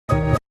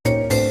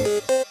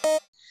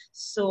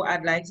So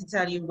I'd like to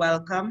tell you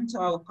welcome to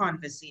our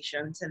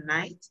conversation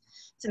tonight.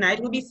 Tonight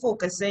we'll be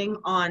focusing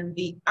on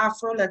the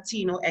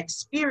Afro-Latino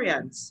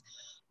experience,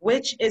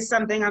 which is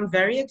something I'm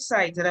very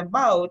excited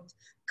about,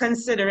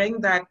 considering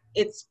that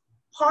it's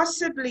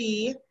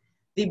possibly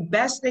the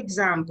best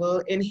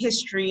example in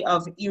history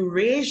of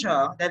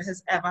erasure that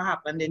has ever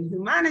happened in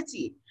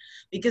humanity.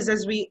 Because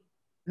as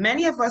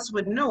many of us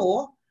would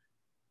know,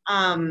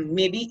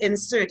 maybe in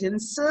certain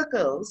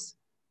circles,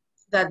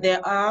 that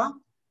there are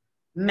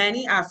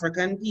many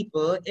African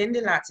people in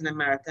the Latin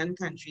American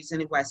countries in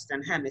the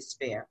Western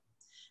Hemisphere.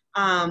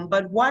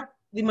 But what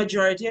the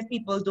majority of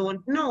people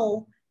don't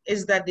know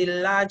is that the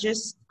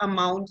largest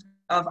amount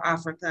of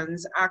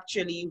Africans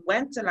actually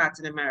went to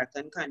Latin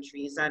American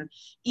countries, and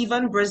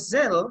even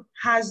Brazil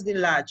has the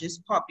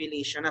largest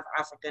population of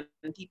African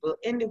people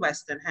in the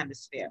Western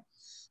Hemisphere.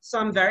 So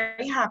I'm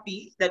very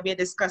happy that we're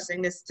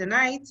discussing this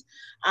tonight.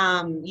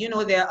 You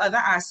know, there are other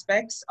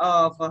aspects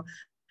of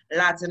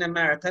Latin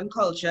American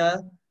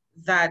culture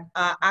that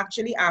are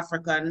actually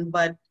African,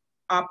 but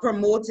are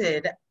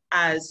promoted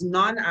as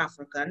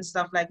non-African,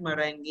 stuff like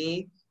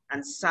merengue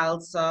and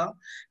salsa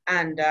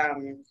and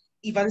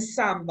even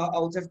samba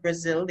out of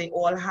Brazil. They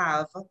all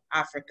have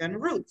African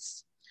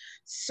roots.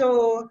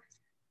 So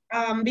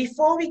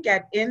before we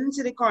get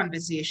into the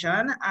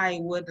conversation, I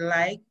would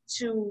like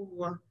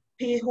to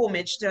pay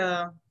homage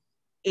to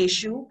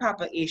Eshu,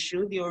 Papa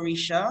Eshu, the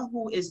Orisha,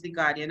 who is the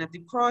guardian of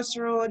the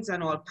crossroads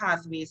and all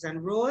pathways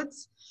and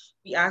roads.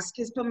 We ask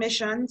his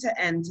permission to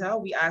enter.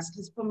 We ask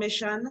his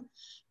permission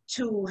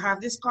to have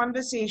this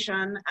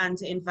conversation and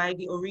to invite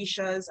the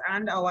Orishas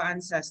and our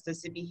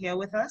ancestors to be here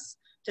with us,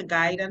 to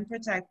guide and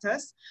protect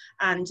us,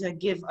 and to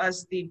give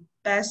us the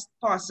best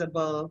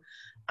possible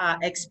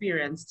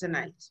experience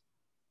tonight.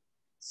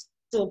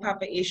 So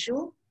Papa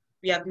Eshu,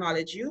 we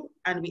acknowledge you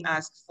and we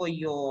ask for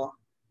your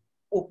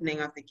opening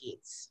of the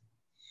gates.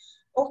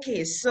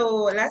 Okay,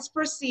 so let's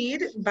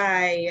proceed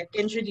by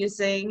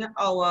introducing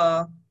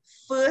our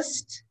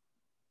first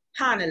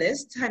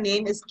panelist. Her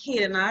name is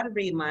Kadenad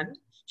Raymond.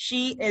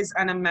 She is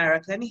an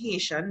American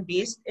Haitian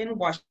based in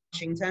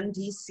Washington,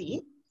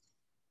 D.C.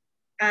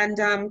 And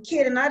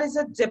Kadenad is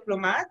a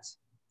diplomat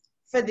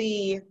for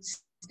the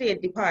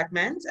State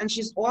Department, and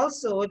she's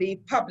also the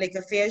public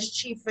affairs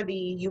chief for the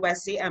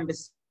USA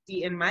Embassy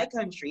in my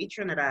country,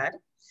 Trinidad.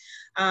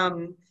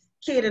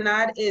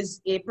 Kadenad is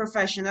a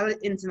professional in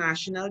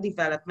international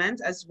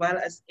development as well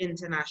as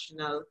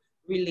international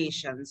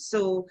relations.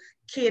 So,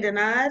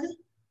 Kadenad,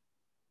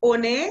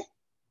 one?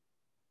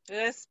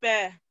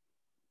 Respect.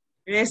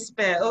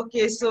 Respect.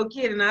 Okay, so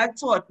Kadenad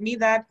taught me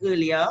that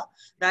earlier.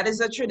 That is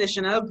a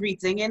traditional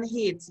greeting in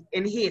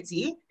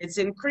Haiti. It's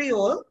in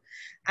Creole,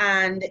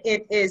 and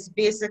it is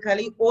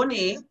basically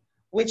one,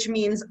 which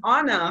means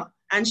honor,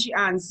 and she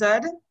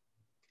answered?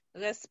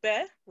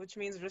 Respect, which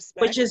means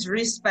respect. Which is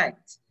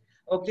respect.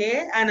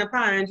 Okay, and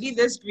apparently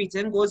this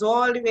greeting goes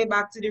all the way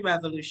back to the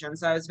revolution.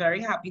 So I was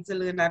very happy to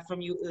learn that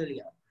from you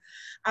earlier.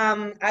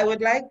 I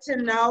would like to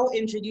now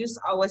introduce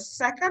our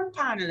second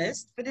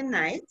panelist for the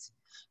night.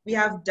 We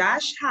have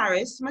Dash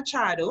Harris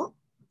Machado,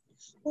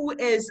 who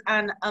is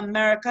an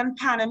American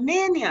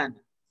Panamanian.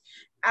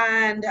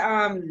 And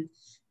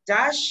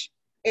Dash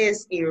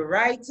is a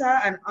writer,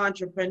 an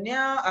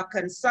entrepreneur, a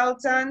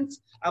consultant,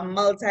 a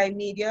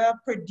multimedia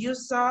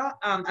producer.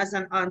 As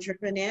an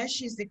entrepreneur,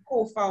 she's the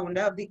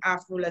co-founder of the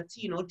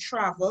Afro-Latino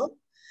Travel.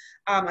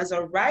 As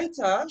a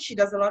writer, she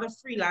does a lot of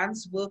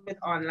freelance work with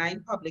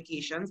online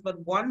publications, but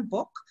one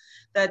book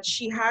that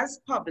she has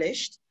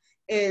published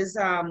is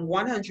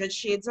 100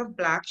 Shades of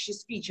Black.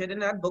 She's featured in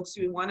that book,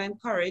 so we want to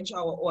encourage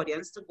our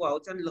audience to go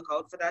out and look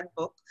out for that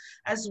book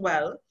as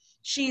well.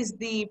 She's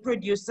the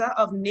producer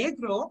of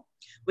Negro,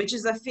 which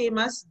is a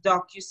famous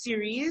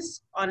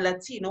docu-series on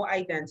Latino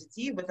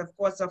identity with, of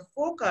course, a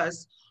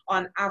focus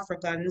on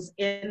Africans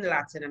in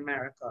Latin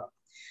America.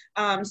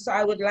 So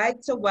I would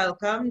like to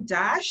welcome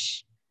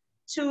Dash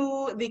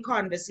to the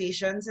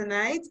conversation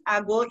tonight.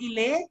 Ago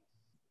Ile.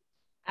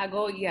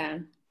 Ago, yeah.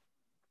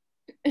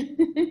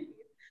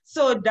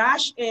 So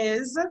Dash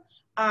is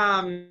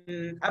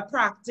a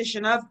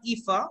practitioner of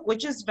Ifa,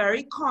 which is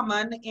very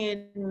common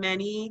in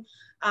many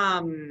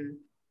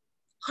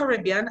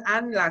Caribbean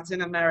and Latin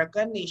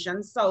American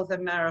nations, South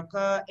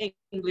America,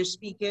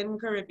 English-speaking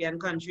Caribbean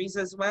countries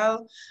as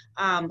well.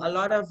 A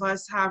lot of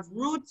us have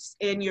roots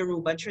in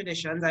Yoruba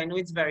traditions. I know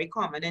it's very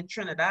common in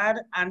Trinidad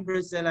and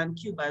Brazil and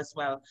Cuba as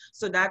well.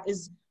 So that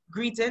is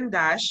greeting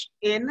Dash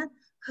in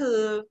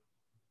her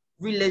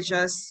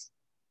religious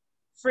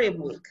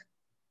framework.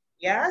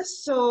 Yeah,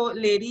 so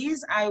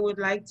ladies, I would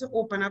like to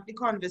open up the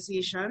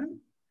conversation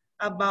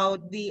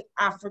about the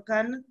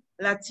African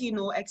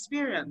Latino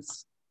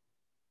experience.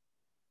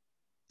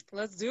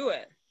 Let's do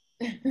it.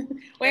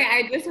 Wait,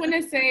 I just want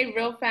to say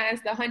real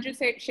fast, The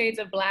 100 Shades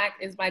of Black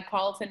is by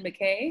Carlton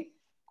McKay.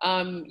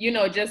 You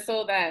know, just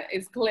so that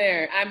it's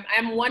clear.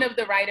 I'm one of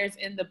the writers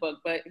in the book,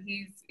 but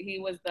he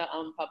was the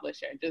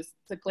publisher, just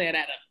to clear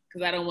that up,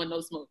 because I don't want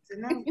no smoke.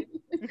 Good to know.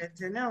 Good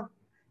to know.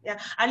 Yeah,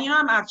 and you know,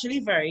 I'm actually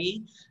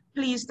very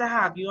pleased to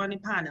have you on the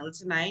panel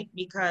tonight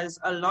because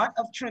a lot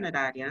of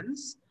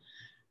Trinidadians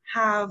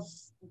have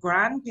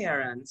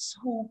grandparents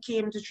who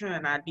came to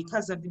Trinidad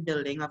because of the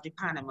building of the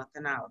Panama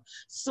Canal.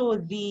 So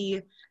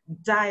the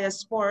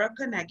diaspora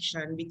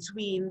connection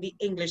between the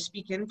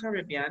English-speaking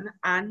Caribbean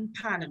and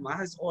Panama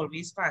has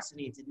always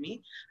fascinated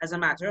me. As a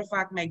matter of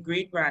fact, my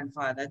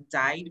great-grandfather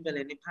died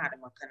building the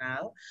Panama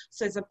Canal.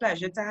 So it's a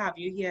pleasure to have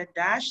you here,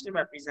 Dash, to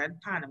represent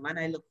Panama, and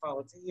I look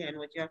forward to hearing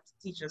what you have to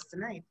teach us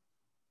tonight.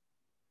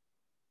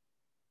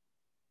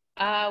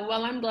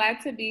 Well, I'm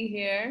glad to be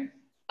here.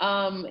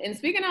 And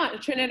speaking of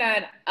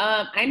Trinidad,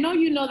 I know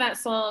you know that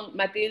song,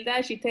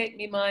 Matilda, she take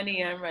me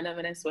money and run to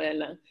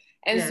Venezuela.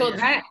 And Yeah, so yeah.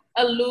 that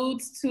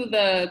alludes to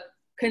the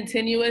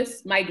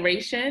continuous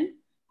migration,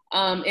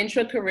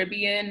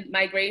 intra-Caribbean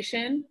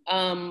migration.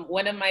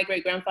 One of my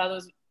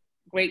great-grandfathers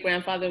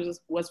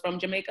was from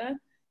Jamaica,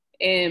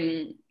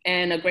 and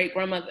a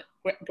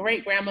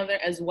great-grandmother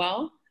as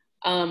well.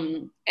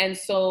 And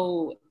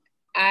so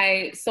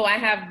I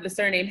have the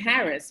surname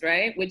Harris,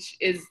 right? Which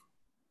is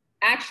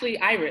actually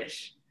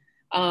Irish,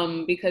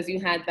 because you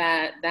had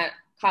that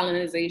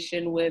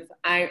colonization with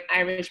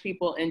Irish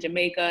people in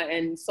Jamaica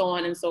and so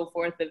on and so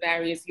forth, the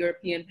various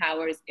European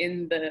powers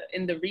in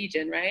the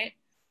region, right?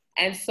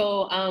 And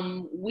so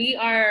we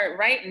are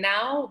right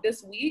now,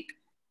 this week,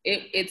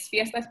 it's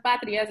Fiestas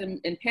Patrias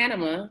in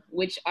Panama,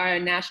 which are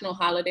national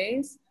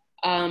holidays,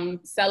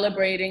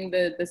 celebrating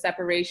the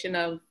separation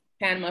of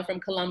Panama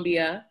from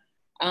Colombia,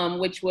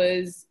 which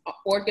was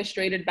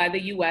orchestrated by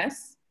the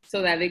US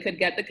so that they could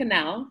get the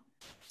canal,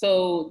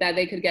 so that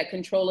they could get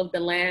control of the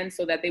land,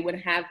 so that they would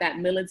have that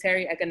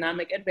military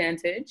economic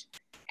advantage.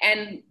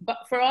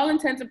 But for all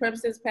intents and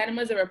purposes,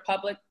 Panama is a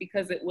republic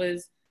because it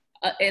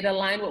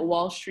aligned with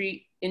Wall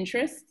Street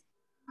interests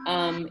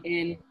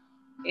in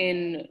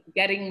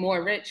getting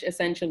more rich,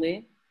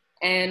 essentially.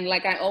 And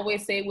like I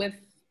always say, with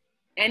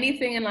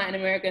anything in Latin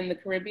America and the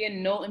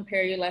Caribbean, no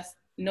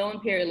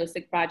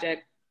imperialistic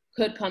project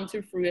could come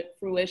to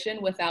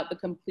fruition without the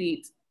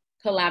complete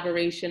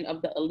collaboration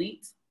of the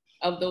elite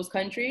of those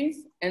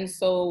countries. And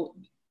so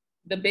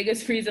the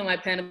biggest reason why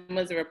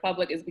Panama is a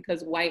republic is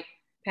because white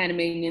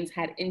Panamanians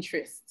had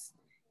interests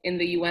in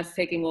the US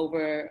taking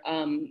over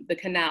the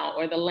canal,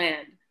 or the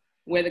land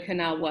where the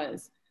canal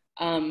was,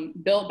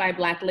 built by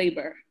Black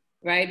labor,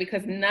 right?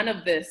 Because none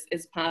of this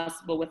is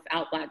possible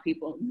without Black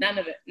people, none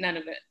of it.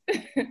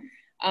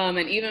 And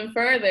even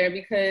further,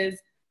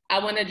 because I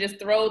wanna just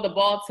throw the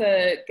ball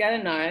to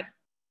Gernard.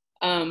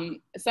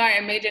 Sorry,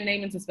 I made your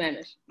name into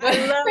Spanish. I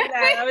love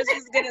that. I was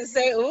just gonna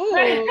say, ooh,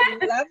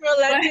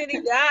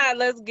 Afro-Latinidad,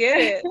 let's get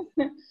it.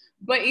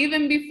 But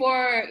even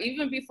before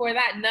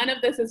that, none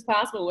of this is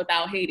possible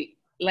without Haiti.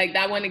 Like,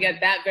 I want to get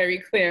that very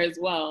clear as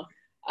well.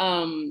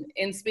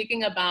 In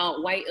speaking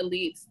about white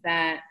elites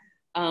that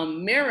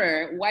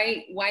mirror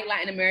white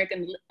Latin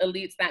American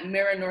elites that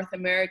mirror North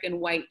American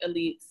white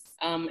elites.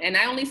 And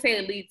I only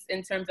say elites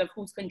in terms of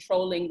who's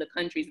controlling the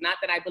countries, not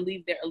that I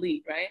believe they're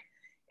elite, right?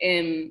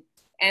 And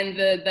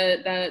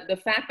the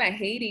fact that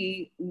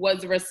Haiti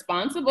was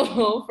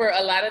responsible for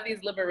a lot of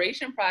these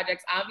liberation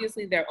projects,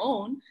 obviously their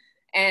own,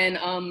 and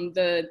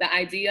the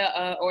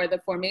idea or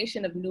the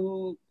formation of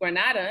New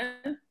Granada,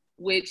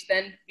 which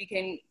then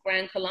became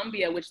Gran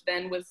Colombia, which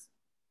then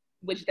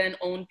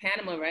owned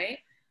Panama, right?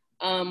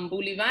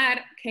 Bolivar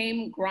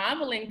came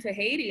groveling to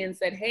Haiti and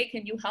said, hey,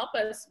 can you help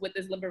us with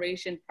this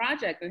liberation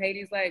project? And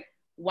Haiti's like,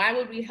 why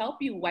would we help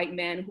you, white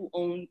man who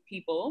own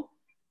people?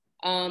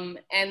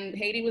 And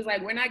Haiti was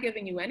like, we're not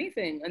giving you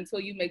anything until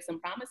you make some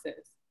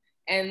promises.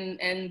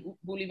 And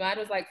Bolivar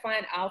was like,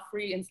 fine, I'll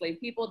free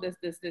enslaved people, this,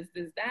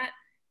 that.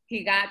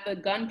 He got the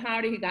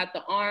gunpowder, he got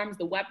the arms,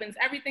 the weapons,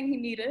 everything he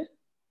needed,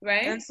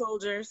 right? And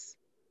soldiers.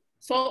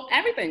 So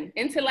everything,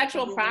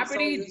 intellectual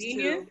property,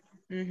 genius.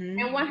 Mm-hmm.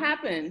 And what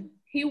happened?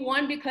 He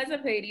won because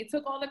of Haiti,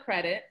 took all the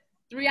credit.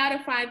 3 out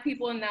of 5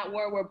 people in that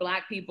war were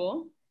Black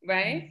people,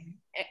 right?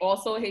 Mm-hmm.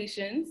 Also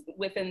Haitians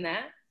within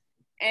that.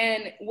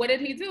 And what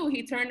did he do?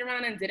 He turned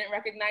around and didn't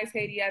recognize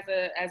Haiti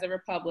as a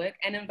republic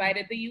and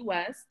invited the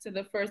US to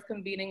the first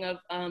convening of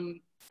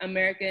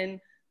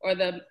American or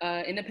the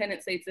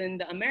independent states in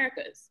the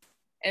Americas.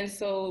 And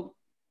so,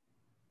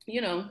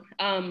 you know,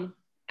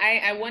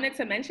 I wanted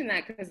to mention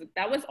that because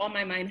that was on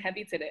my mind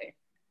heavy today.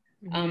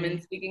 Mm-hmm. And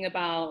speaking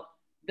about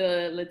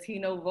the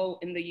Latino vote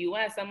in the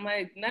US, I'm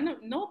like,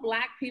 no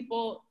Black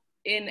people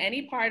in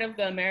any part of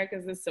the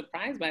Americas is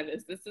surprised by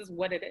this. This is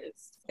what it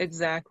is.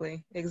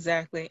 Exactly.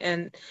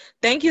 And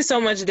thank you so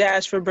much,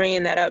 Dash, for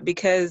bringing that up,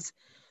 because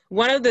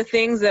one of the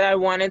things that I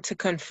wanted to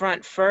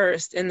confront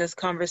first in this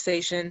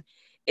conversation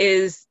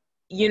is,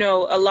 you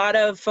know, a lot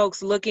of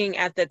folks looking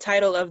at the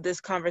title of this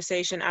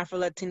conversation,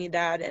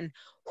 Afro-Latinidad, and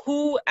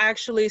who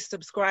actually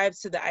subscribes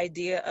to the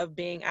idea of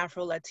being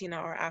Afro-Latina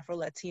or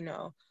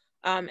Afro-Latino.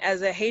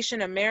 As a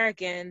Haitian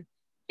American,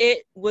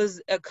 it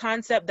was a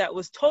concept that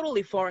was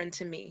totally foreign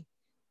to me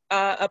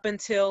up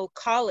until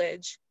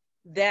college,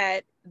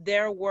 that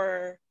there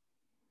were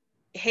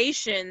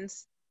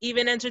Haitians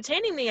even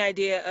entertaining the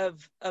idea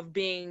of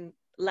being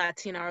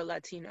Latina or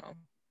Latino.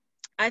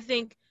 I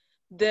think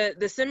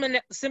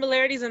the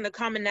similarities and the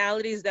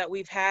commonalities that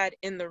we've had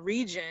in the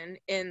region,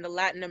 in the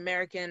Latin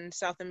American,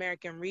 South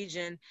American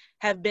region,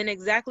 have been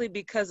exactly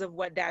because of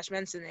what Dash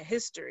mentioned in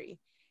history.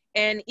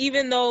 And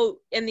even though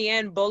in the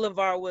end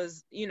Bolivar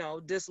was, you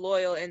know,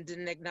 disloyal and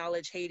didn't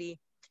acknowledge Haiti,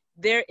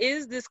 there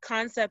is this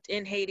concept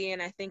in Haiti,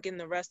 and I think in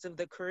the rest of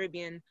the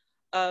Caribbean,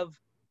 of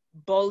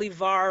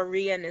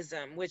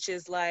Bolivarianism, which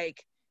is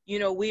like, you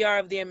know, we are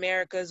of the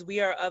Americas, we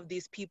are of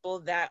these people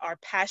that are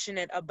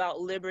passionate about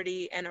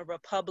liberty and a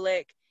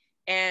republic,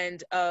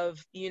 and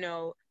of, you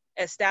know,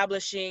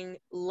 establishing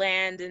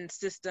land and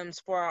systems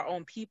for our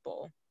own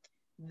people.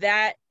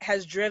 That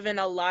has driven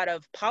a lot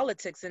of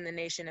politics in the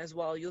nation as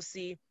well. You'll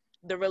see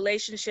the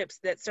relationships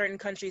that certain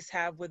countries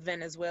have with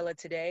Venezuela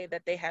today,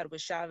 that they had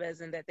with Chavez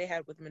and that they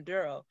had with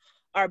Maduro,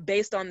 are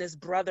based on this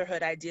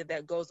brotherhood idea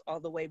that goes all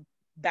the way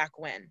back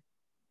when.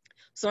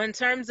 So in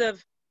terms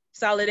of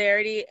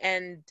solidarity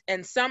and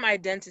some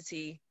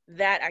identity,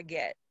 that I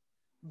get.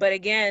 But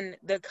again,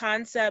 the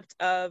concept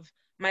of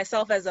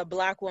myself as a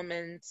Black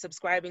woman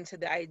subscribing to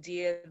the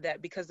idea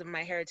that because of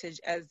my heritage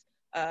as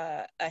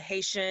a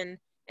Haitian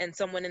and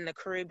someone in the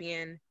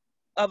Caribbean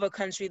of a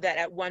country that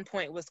at one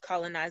point was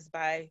colonized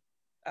by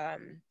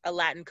a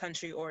Latin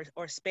country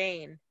or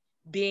Spain,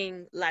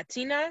 being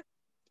Latina,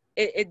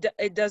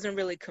 it doesn't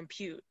really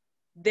compute.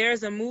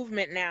 There's a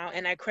movement now,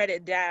 and I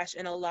credit Dash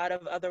and a lot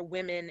of other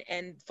women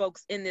and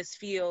folks in this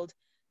field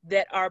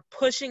that are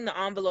pushing the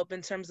envelope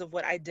in terms of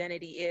what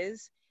identity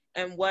is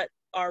and what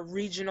our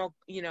regional,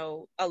 you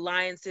know,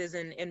 alliances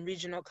and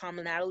regional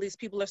commonalities.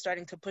 People are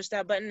starting to push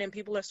that button, and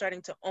people are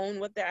starting to own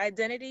what their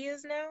identity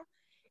is now.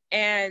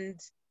 And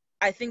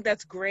I think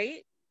that's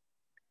great.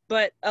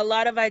 But a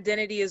lot of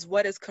identity is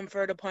what is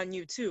conferred upon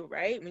you too,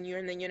 right? When you're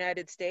in the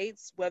United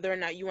States, whether or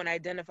not you want to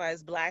identify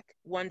as Black,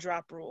 one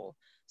drop rule.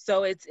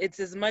 So it's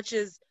as much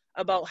as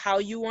about how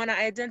you want to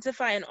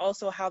identify and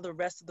also how the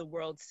rest of the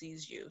world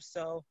sees you.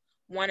 So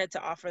wanted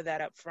to offer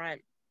that up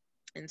front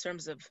in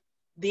terms of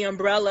the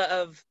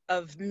umbrella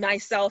of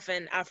myself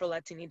and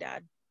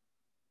Afro-Latinidad.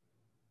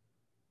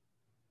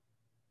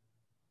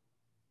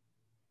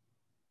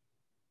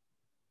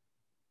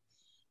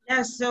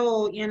 Yeah,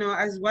 so, you know,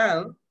 as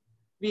well,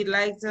 we'd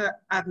like to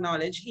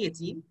acknowledge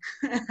Haiti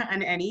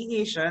and any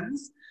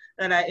Haitians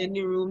that are in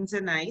the room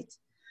tonight.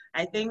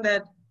 I think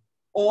that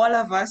all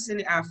of us in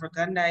the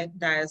African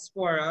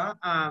diaspora,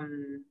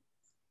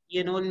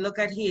 you know, look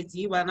at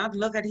Haiti. Well, not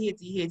look at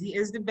Haiti. Haiti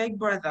is the big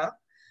brother.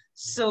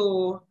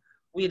 So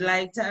we'd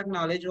like to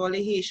acknowledge all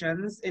the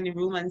Haitians in the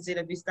room and say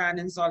that we stand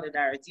in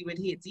solidarity with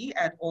Haiti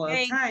at all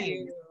Thank times.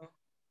 you.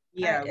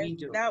 Yeah, we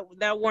do.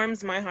 That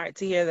warms my heart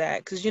to hear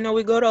that, because, you know,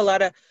 we go to a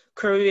lot of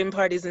Caribbean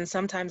parties and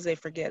sometimes they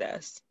forget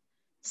us.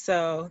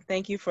 So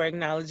thank you for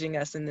acknowledging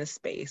us in this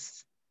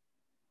space.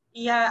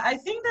 Yeah, I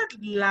think that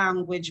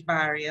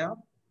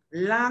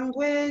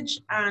language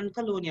and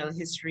colonial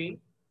history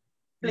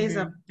plays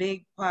a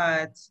big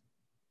part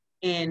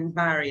in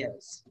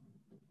barriers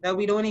that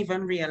we don't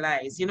even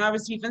realize. You know, I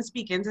was even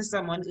speaking to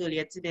someone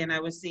earlier today and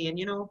I was saying,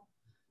 you know,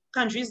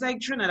 countries like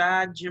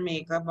Trinidad,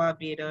 Jamaica,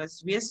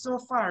 Barbados, we are so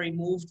far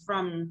removed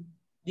from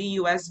the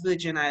US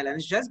Virgin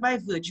Islands just by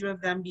virtue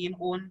of them being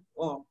owned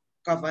or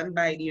governed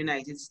by the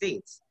United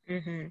States.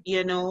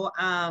 You know,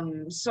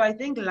 so I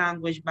think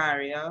language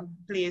barrier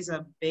plays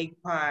a big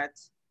part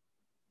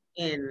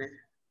in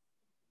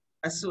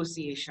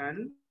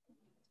association,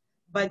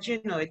 but you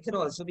know, it could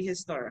also be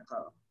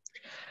historical.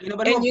 You know,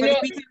 but and hopefully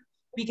you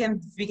know,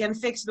 we can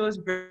fix those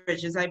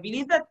bridges. I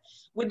believe that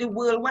with the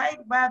worldwide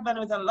web and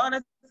with a lot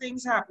of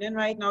things happening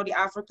right now, the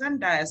African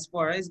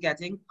diaspora is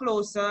getting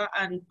closer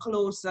and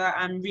closer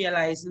and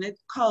realizing it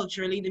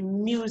culturally. The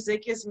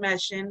music is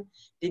meshing,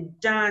 the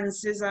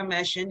dances are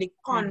meshing, the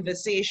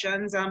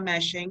conversations are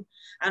meshing,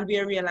 and we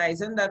are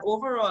realizing that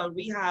overall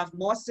we have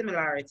more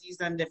similarities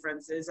than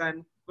differences,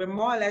 and we're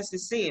more or less the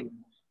same,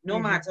 no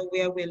matter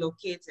where we're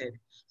located.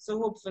 So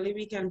hopefully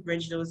we can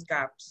bridge those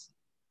gaps.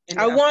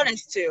 I want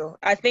us to.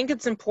 I think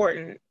it's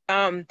important.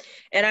 And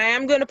I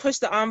am going to push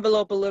the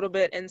envelope a little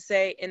bit and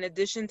say, in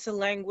addition to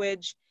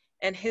language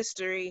and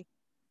history,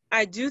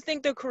 I do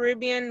think the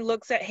Caribbean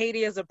looks at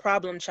Haiti as a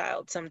problem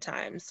child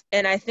sometimes.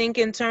 And I think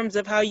in terms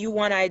of how you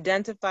want to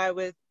identify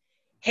with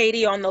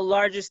Haiti on the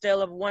larger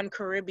scale of one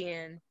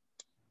Caribbean,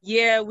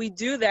 yeah, we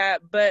do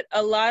that. But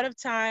a lot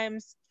of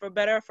times, for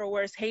better or for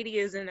worse, Haiti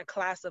is in a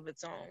class of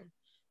its own.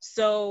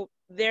 So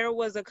there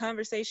was a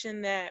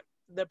conversation that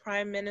the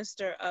Prime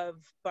Minister of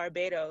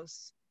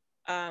Barbados,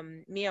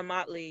 Mia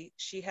Mottley,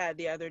 she had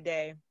the other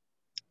day,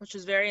 which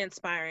was very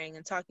inspiring,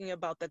 and talking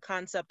about the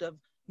concept of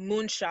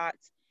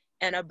moonshots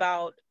and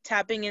about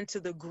tapping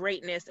into the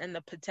greatness and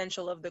the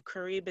potential of the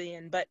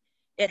Caribbean. But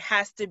it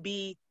has to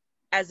be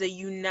as a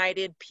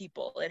united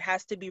people. It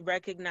has to be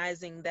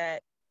recognizing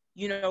that,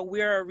 you know,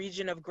 we're a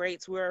region of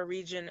greats, we're a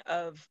region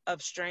of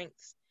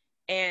strengths.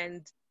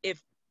 And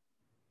if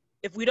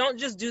we don't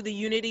just do the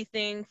unity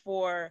thing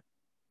for,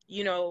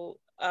 you know,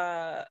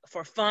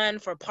 for fun,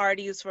 for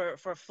parties,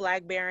 for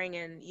flag bearing,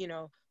 and, you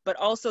know, but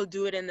also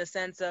do it in the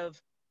sense of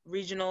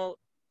regional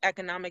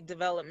economic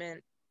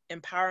development,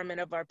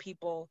 empowerment of our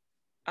people,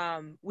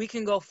 we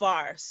can go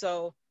far.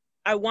 So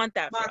I want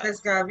that for Marcus us.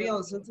 Garvey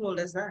also told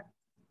us that.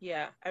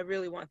 Yeah, I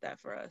really want that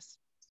for us.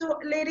 So,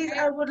 ladies,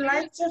 I would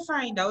like to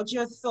find out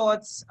your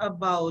thoughts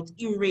about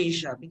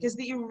erasure, because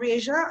the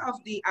erasure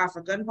of the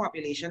African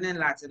population in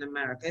Latin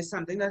America is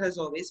something that has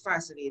always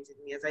fascinated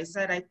me. As I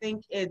said, I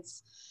think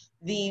it's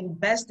the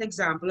best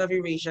example of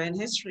erasure in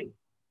history.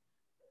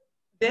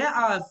 There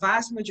are a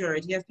vast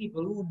majority of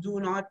people who do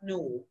not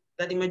know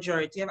that the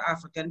majority of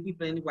African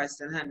people in the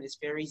Western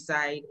Hemisphere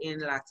reside in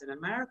Latin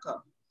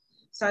America.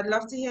 So I'd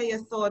love to hear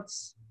your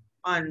thoughts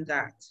on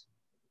that.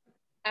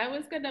 I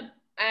was gonna,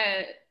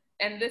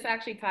 and this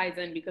actually ties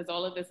in because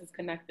all of this is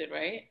connected,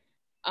 right?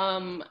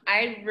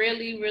 I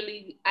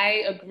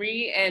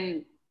agree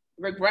and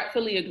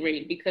regretfully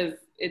agree because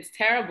it's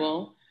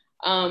terrible.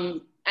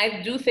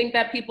 I do think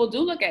that people do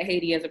look at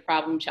Haiti as a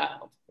problem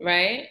child,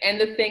 right? And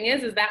the thing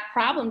is that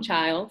problem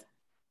child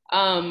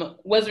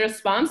was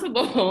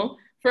responsible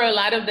for a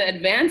lot of the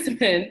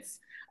advancements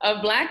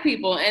of Black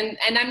people. And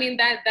I mean,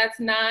 that's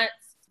not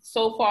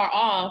so far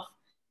off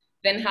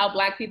than how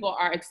Black people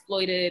are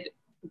exploited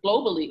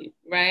globally,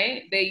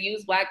 right? They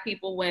use Black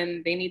people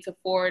when they need to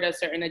forward a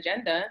certain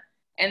agenda,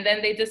 and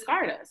then they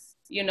discard us,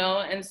 you know?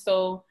 And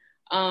so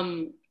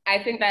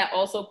I think that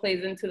also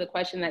plays into the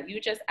question that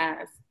you just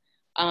asked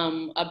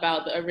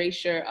about the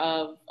erasure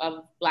of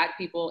Black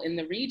people in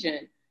the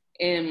region.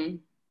 And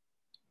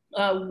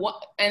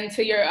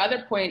to your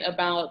other point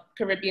about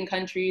Caribbean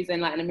countries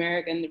and Latin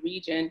America and the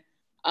region,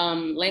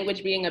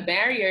 language being a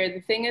barrier,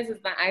 the thing is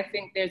that I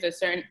think there's a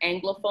certain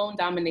Anglophone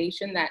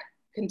domination that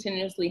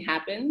continuously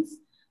happens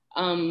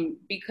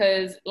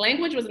because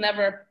language was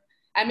never,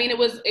 I mean, it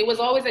was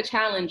always a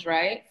challenge,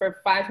 right? For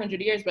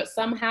 500 years, but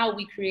somehow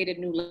we created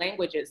new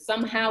languages.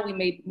 Somehow we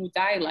made new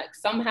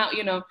dialects. Somehow,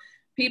 you know,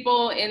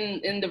 people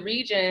in the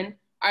region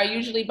are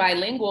usually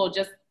bilingual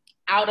just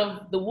out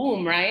of the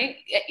womb, right?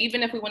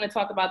 Even if we want to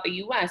talk about the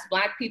US,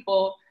 Black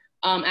people,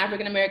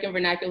 African-American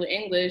vernacular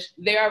English,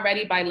 they're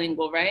already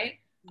bilingual, right?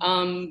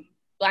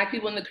 Black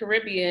people in the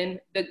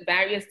Caribbean, the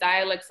various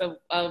dialects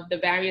of the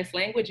various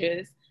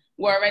languages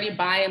were already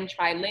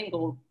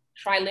trilingual,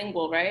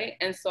 right?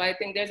 And so I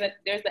think there's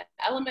the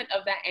element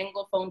of that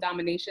Anglophone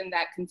domination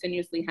that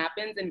continuously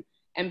happens,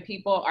 and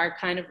people are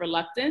kind of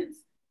reluctant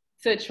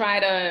to try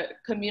to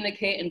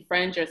communicate in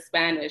French or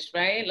Spanish,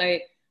 right?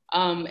 Like,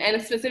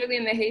 and specifically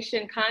in the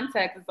Haitian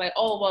context, it's like,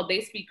 oh, well,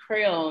 they speak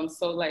Creole, and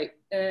so like,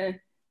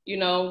 you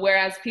know,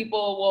 whereas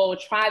people will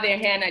try their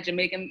hand at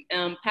Jamaican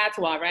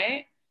patois,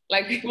 right?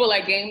 Like people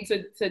like game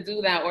to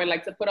do that, or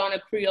like to put on a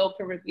Creole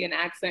Caribbean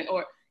accent,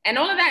 and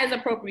all of that is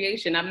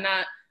appropriation. I'm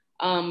not,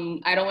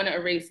 I don't want to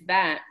erase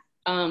that.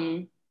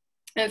 And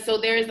so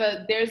there's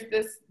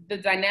the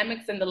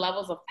dynamics and the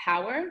levels of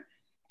power.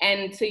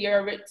 And to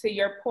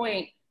your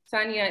point,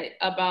 Tanya,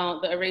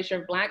 about the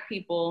erasure of Black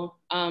people,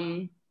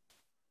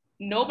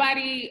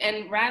 nobody,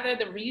 and rather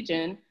the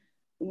region,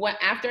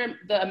 after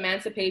the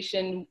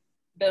emancipation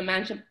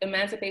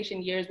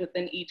years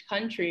within each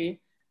country,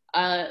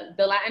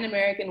 the Latin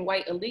American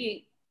white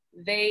elite,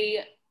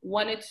 they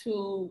wanted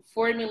to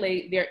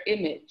formulate their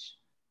image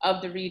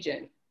of the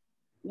region,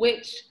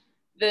 which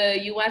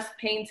the US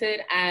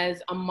painted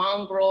as a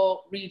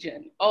mongrel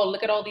region. Oh,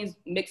 look at all these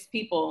mixed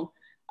people.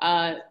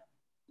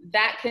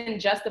 That can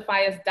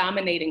justify us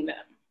dominating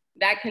them.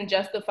 That can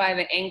justify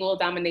the Anglo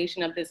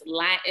domination of this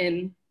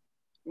Latin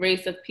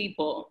race of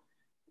people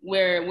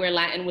where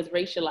Latin was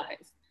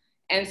racialized.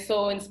 And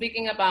so in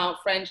speaking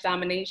about French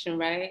domination,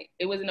 right,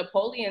 it was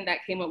Napoleon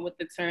that came up with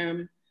the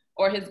term,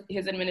 or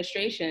his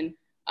administration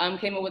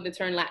came up with the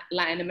term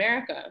Latin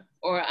America,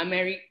 or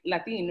Amérique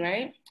Latine,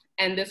 right?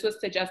 And this was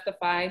to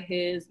justify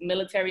his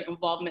military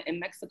involvement in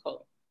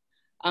Mexico,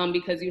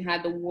 because you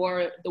had the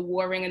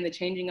warring and the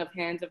changing of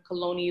hands of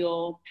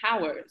colonial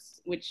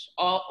powers, which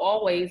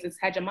always is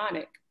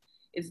hegemonic,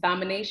 it's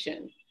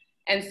domination.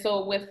 And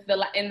so in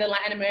the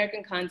Latin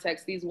American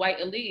context, these white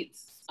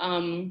elites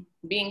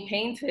being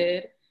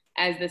painted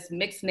as this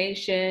mixed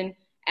nation,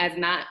 as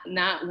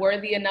not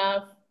worthy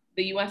enough.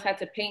 The US had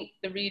to paint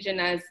the region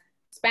as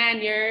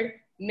Spaniard,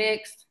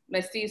 mixed,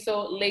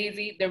 mestizo,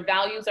 lazy. Their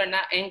values are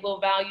not Anglo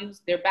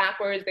values. They're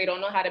backwards. They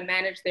don't know how to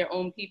manage their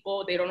own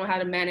people. They don't know how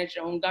to manage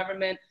their own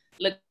government.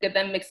 Look at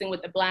them mixing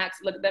with the Blacks.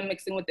 Look at them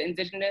mixing with the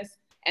indigenous.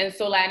 And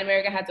so Latin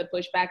America had to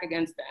push back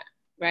against that,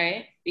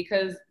 right?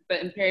 Because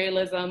the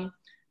imperialism,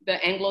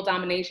 the Anglo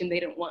domination, they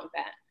didn't want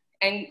that.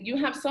 And you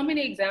have so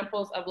many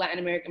examples of Latin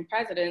American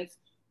presidents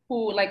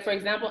who, like, for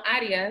example,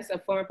 Arias, a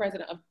former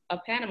president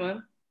of Panama,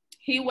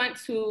 he went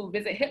to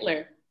visit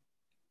Hitler.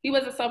 He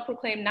was a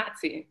self-proclaimed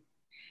Nazi.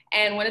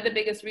 And one of the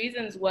biggest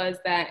reasons was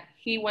that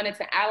he wanted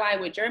to ally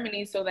with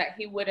Germany so that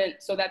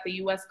the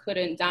US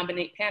couldn't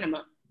dominate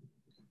Panama.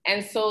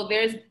 And so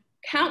there's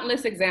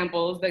countless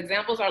examples. The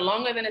examples are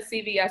longer than a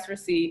CVS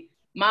receipt,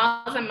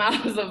 miles and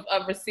miles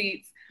of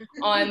receipts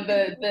on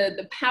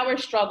the power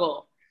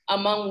struggle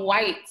among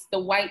whites, the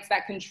whites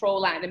that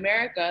control Latin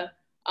America,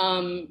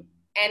 and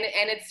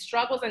its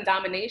struggles and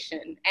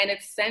domination, and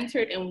it's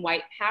centered in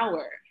white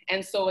power.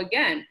 And so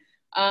again,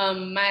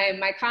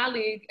 My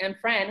colleague and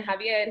friend,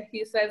 Javier,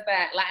 he says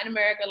that Latin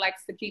America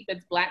likes to keep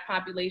its Black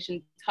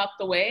population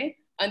tucked away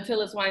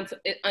until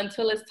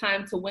it's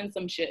time to win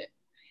some shit.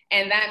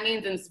 And that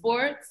means in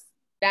sports,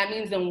 that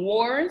means in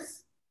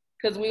wars,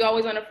 because we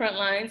always on the front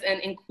lines,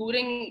 and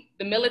including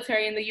the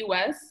military in the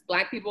US,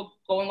 Black people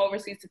going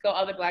overseas to kill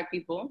other Black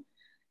people.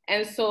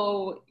 And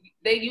so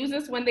they use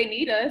us when they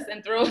need us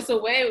and throw us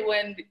away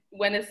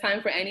when it's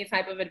time for any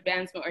type of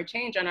advancement or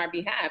change on our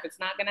behalf. It's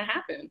not gonna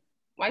happen.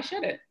 Why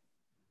should it?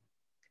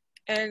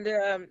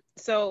 And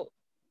so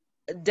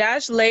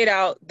Dash laid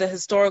out the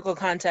historical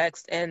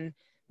context and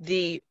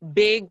the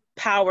big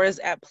powers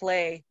at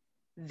play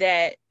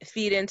that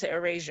feed into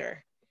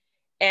erasure.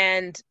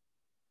 And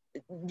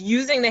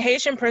using the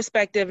Haitian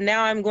perspective,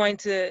 now I'm going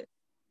to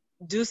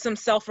do some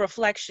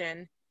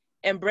self-reflection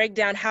and break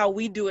down how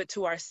we do it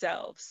to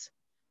ourselves.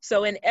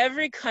 So in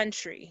every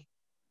country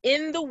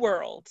in the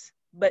world,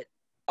 but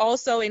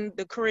also in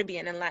the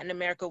Caribbean and Latin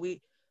America,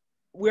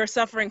 we're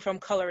suffering from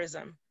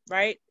colorism,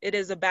 right? It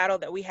is a battle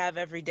that we have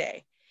every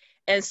day.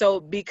 And so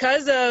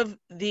because of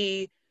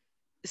the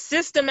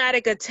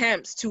systematic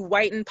attempts to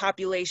whiten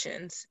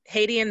populations,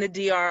 Haiti and the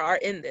DR are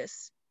in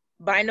this,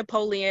 by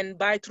Napoleon,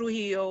 by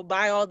Trujillo,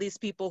 by all these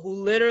people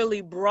who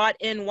literally brought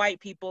in white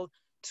people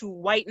to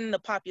whiten the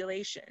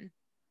population.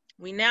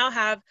 We now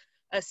have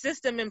a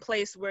system in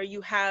place where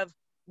you have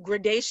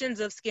gradations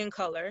of skin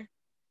color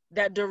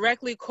that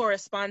directly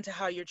correspond to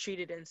how you're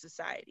treated in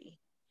society.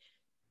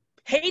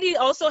 Haiti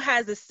also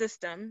has a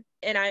system,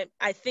 and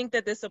I think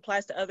that this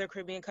applies to other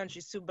Caribbean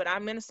countries too, but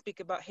I'm gonna speak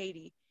about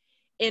Haiti,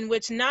 in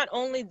which not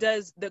only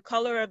does the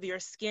color of your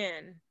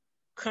skin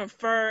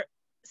confer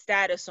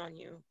status on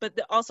you, but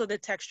also the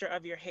texture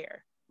of your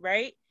hair,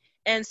 right?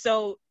 And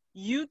so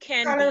you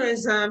can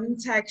colorism,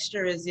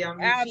 texturism,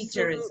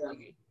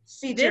 featureism.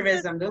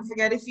 Featureism, don't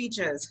forget the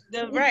features.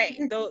 The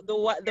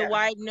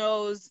wide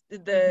nose,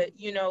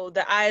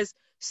 the eyes.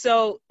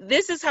 So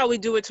this is how we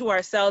do it to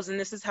ourselves, and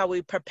this is how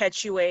we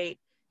perpetuate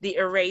the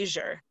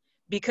erasure.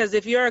 Because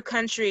if you're a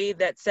country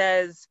that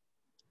says,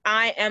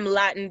 I am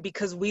Latin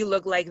because we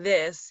look like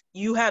this,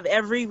 you have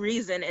every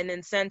reason and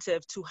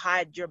incentive to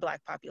hide your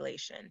Black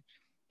population.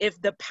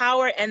 If the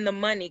power and the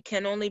money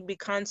can only be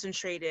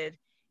concentrated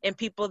in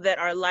people that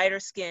are lighter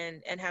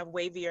skinned and have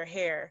wavier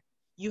hair,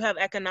 you have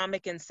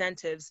economic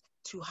incentives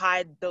to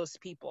hide those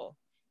people.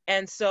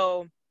 And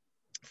so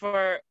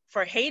for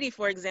Haiti,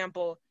 for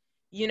example,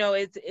 we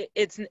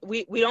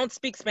don't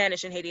speak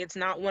Spanish in Haiti. It's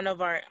not one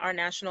of our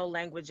national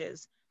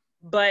languages.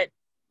 But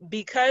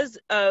because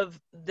of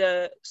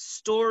the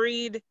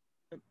storied,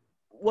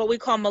 what we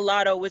call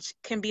mulatto, which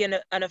can be an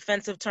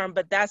offensive term,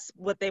 but that's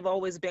what they've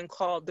always been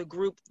called, the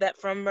group that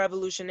from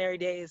revolutionary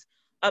days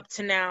up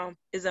to now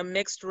is a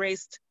mixed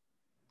race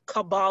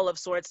cabal of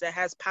sorts that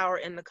has power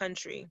in the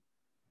country.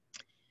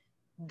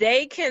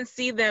 They can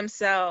see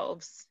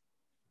themselves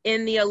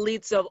in the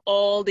elites of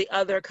all the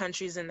other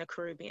countries in the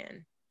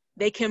Caribbean.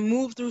 They can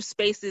move through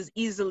spaces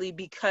easily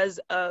because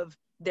of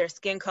their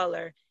skin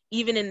color.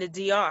 Even in the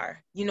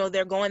DR,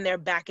 they're going there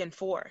back and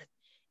forth.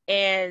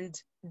 And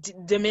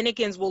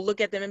Dominicans will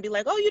look at them and be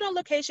like, oh, you don't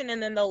look Haitian,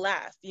 and then they'll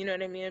laugh, you know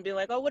what I mean? And be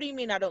like, oh, what do you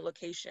mean I don't look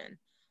Haitian?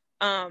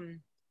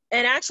 And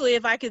actually,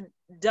 if I could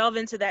delve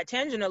into that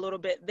tangent a little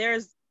bit, there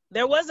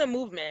was a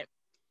movement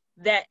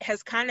that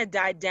has kind of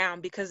died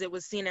down because it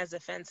was seen as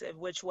offensive,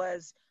 which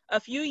was a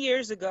few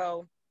years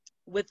ago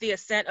with the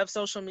ascent of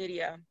social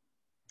media.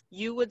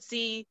 You would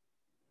see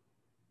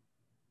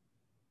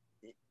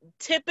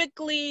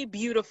typically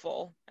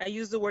beautiful, I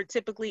use the word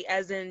typically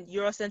as in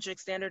Eurocentric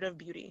standard of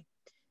beauty,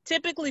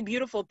 typically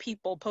beautiful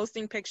people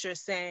posting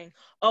pictures saying,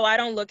 oh, I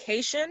don't look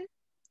Haitian.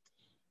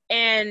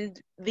 And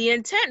the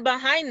intent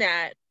behind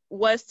that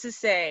was to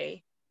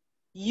say,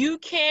 you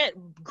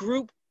can't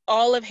group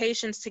all of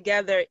Haitians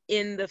together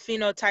in the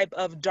phenotype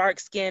of dark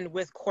skin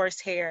with coarse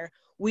hair.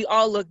 We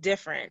all look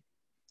different.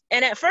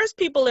 And at first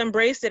people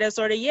embraced it as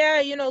sort of,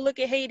 yeah, look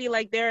at Haiti,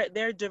 like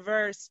they're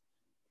diverse.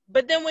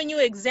 But then when you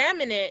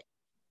examine it,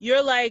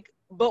 you're like,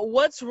 but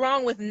what's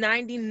wrong with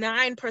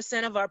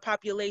 99% of our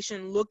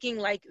population looking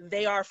like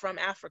they are from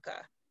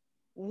Africa?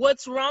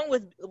 What's wrong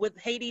with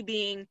Haiti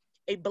being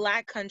a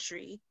Black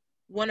country,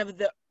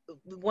 the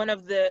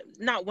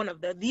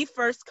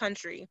first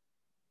country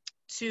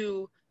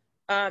to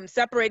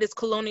separate its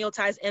colonial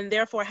ties and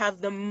therefore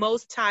have the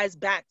most ties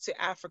back to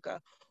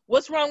Africa?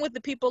 What's wrong with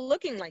the people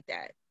looking like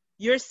that?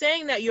 You're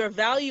saying that your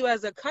value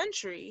as a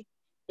country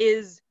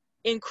is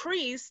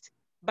increased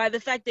by the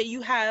fact that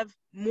you have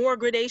more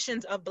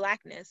gradations of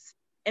Blackness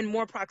and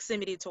more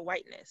proximity to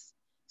whiteness.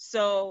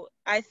 So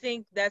I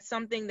think that's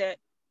something that,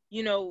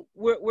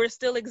 we're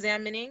still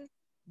examining,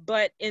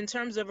 but in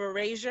terms of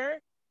erasure,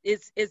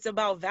 it's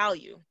about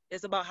value.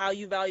 It's about how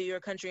you value your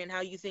country and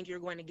how you think you're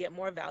going to get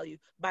more value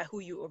by who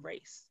you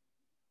erase.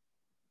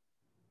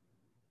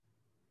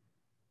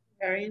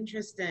 Very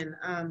interesting.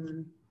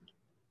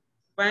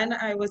 When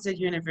I was at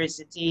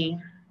university,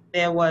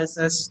 there was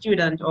a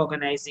student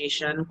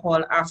organization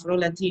called Afro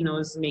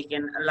Latinos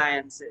Making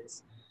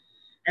Alliances.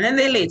 And then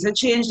they later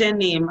changed their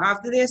name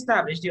after they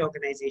established the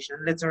organization,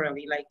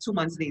 literally like 2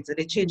 months later,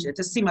 they changed it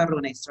to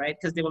Cimarrones, right?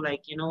 Because they were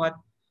like, you know what?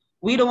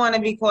 We don't want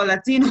to be called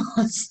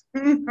Latinos,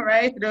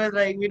 right? They was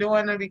like, we don't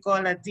want to be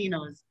called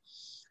Latinos.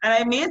 And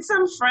I made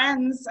some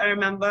friends. I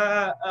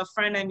remember a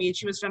friend I made,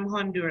 she was from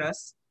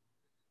Honduras.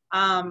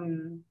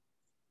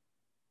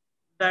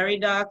 Very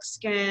dark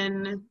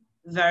skin,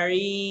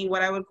 very,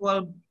 what I would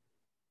call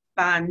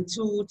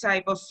Bantu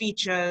type of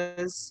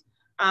features.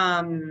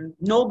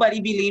 Nobody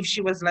believed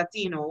she was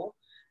Latino.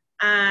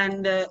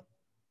 And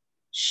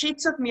she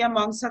took me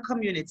amongst her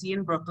community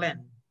in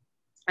Brooklyn.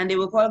 And they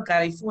were called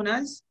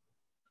Garifunas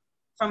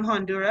from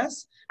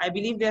Honduras. I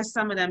believe there's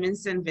some of them in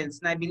St.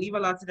 Vincent. I believe a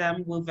lot of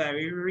them were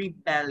very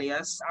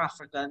rebellious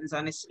Africans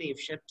on the slave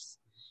ships.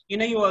 You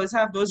know, you always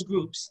have those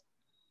groups.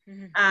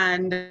 Mm-hmm.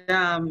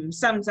 And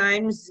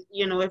sometimes,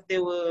 you know, if they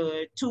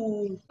were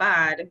too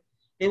bad,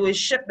 they would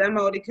ship them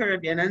out of the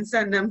Caribbean and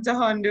send them to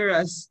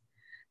Honduras,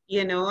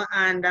 you know.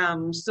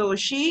 And so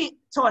she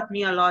taught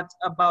me a lot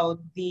about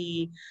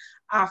the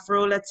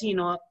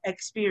Afro-Latino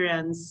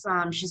experience.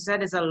 She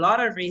said there's a lot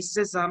of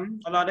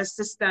racism, a lot of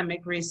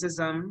systemic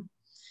racism.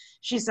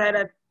 She said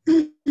at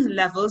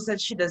levels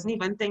that she doesn't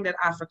even think that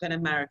African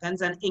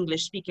Americans and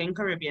English-speaking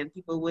Caribbean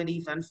people would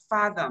even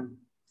fathom.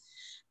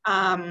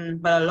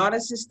 But a lot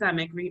of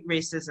systemic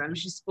racism.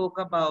 She spoke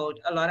about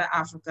a lot of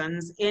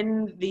Africans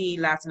in the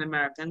Latin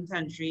American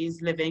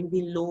countries living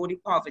below the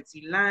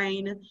poverty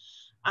line,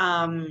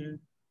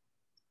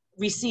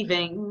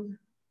 receiving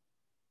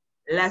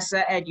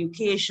lesser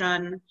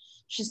education.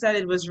 She said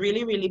it was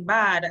really, really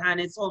bad, and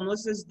it's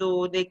almost as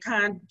though they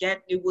can't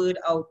get the word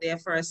out there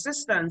for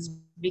assistance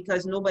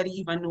because nobody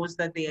even knows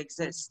that they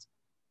exist.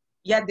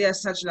 Yet there are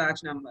such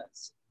large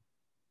numbers.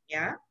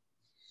 Yeah?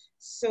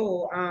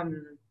 So,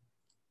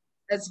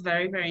 that's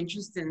very, very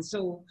interesting.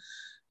 So,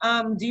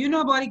 do you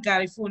know about the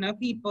Garifuna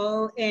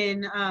people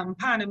in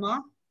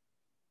Panama?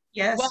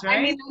 Yes, well, right?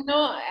 I mean,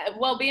 no.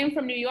 Well, being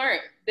from New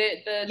York,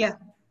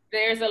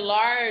 there's a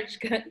large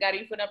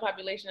Garifuna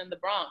population in the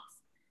Bronx.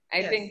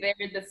 I think they're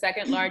the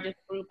second largest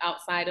group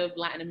outside of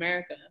Latin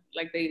America.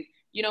 Like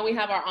you know, we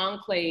have our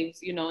enclaves,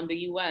 you know, in the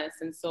U.S.,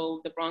 and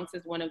so the Bronx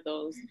is one of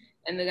those.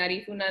 And the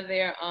Garifuna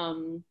there,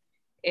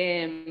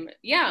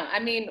 yeah, I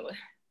mean,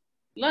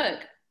 look.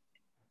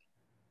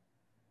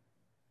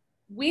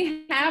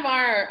 We have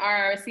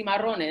our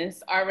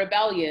cimarrones, our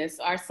rebellious,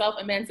 our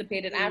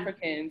self-emancipated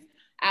Africans,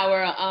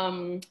 our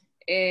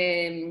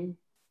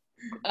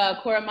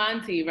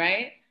Coromantee,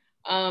 right?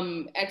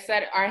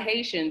 Etc. Our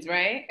Haitians,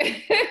 right?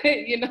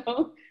 You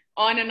know,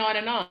 on and on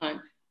and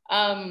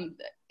on.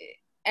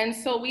 And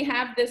so we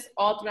have this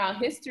all throughout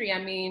history. I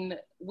mean,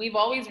 we've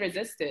always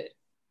resisted,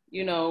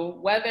 you know,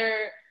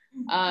 whether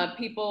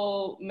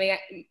people may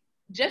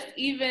just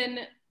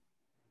even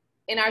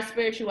in our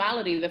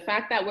spirituality, the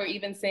fact that we're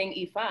even saying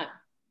Ifa,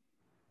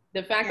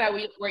 the fact that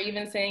we're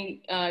even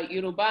saying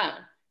Yoruba,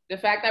 the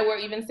fact that we're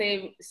even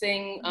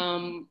saying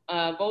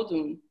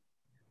Vodun,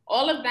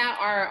 all of that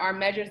are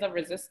measures of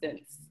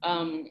resistance.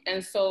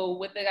 And so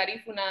with the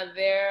Garifuna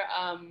there,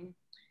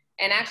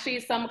 and actually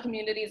some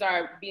communities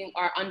are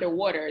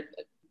underwater.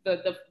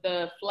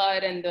 The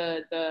flood and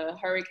the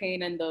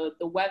hurricane and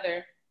the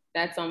weather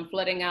that's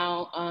flooding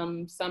out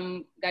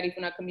some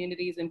Garifuna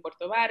communities in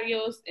Puerto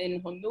Barrios,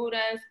 in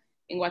Honduras,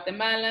 in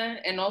Guatemala,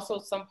 and also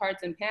some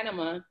parts in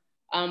Panama,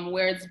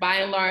 where it's by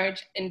and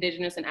large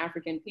indigenous and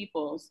African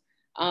peoples.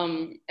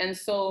 And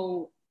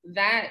so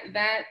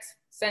that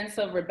sense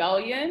of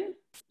rebellion,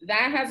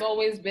 that has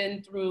always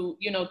been through,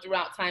 you know,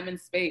 throughout time and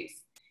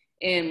space.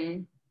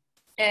 And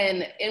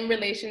in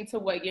relation to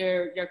what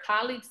your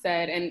colleague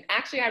said, and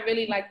actually I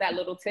really like that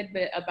little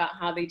tidbit about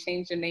how they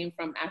changed the name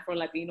from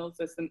Afro-Latino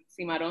to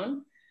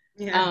Cimarron.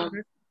 Yeah.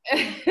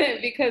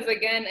 Because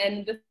again,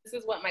 and this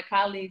is what my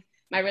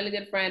really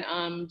good friend,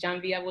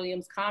 Janvia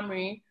Williams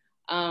Comrie,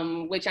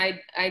 which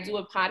I do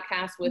a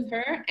podcast with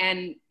her,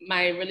 and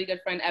my really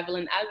good friend,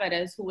 Evelyn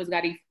Alvarez, who was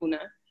Garifuna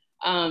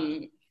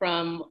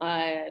from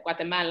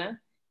Guatemala.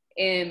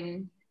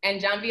 And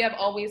Janvia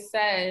always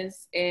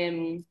says,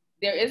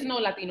 there is no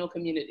Latino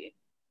community.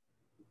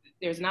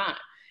 There's not.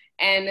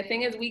 And the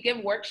thing is, we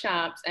give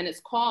workshops, and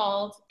it's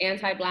called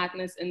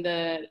Anti-Blackness in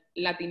the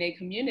Latine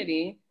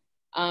Community.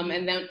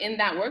 And then in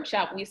that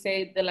workshop, we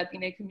say the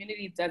Latine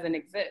community doesn't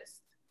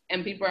exist.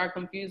 And people are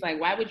confused, like,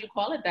 why would you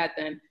call it that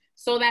then?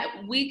 So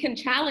that we can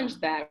challenge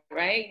that,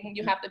 right?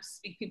 You have to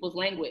speak people's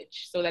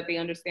language so that they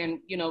understand,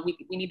 you know, we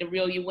need to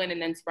reel you in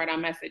and then spread our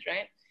message,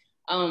 right?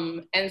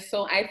 And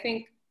so I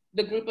think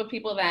the group of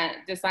people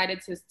that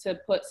decided to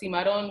put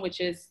Cimarron,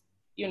 which is,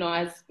 you know,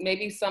 as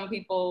maybe some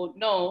people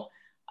know,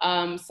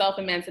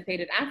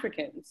 self-emancipated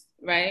Africans,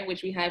 right?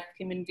 Which we have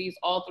communities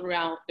all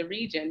throughout the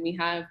region. We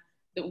have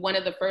one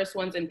of the first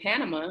ones in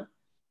Panama,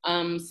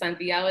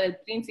 Santiago del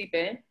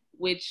Príncipe,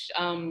 which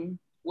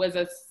was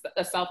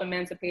a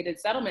self-emancipated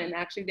settlement. And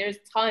actually there's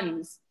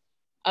tons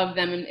of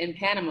them in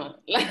Panama.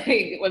 Like,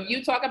 if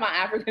you talk about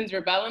Africans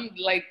rebelling,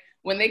 like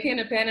when they came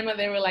to Panama,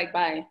 they were like,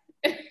 bye,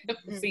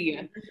 see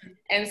ya.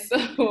 And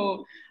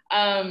so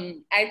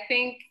I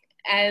think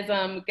as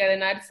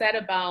Gerenad said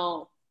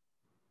about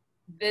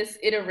this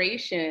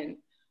iteration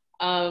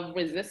of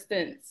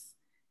resistance,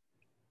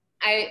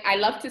 I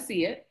love to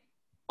see it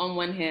on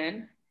one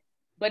hand,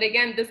 but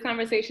again, this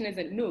conversation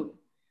isn't new.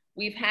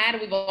 We've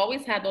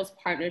always had those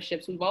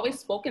partnerships. We've always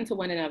spoken to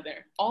one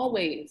another,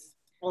 always.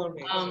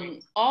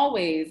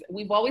 Always.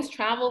 We've always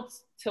traveled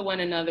to one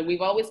another.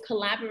 We've always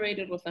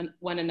collaborated with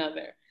one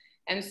another.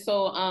 And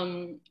so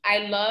I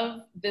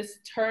love this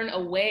turn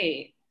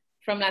away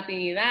from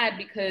Latinidad,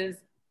 because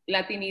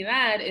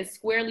Latinidad is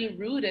squarely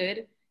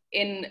rooted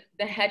in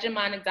the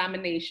hegemonic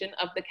domination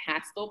of the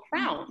Castile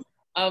crown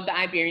of the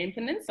Iberian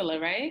Peninsula,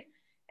 right?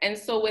 And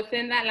so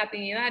within that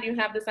Latinidad, you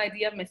have this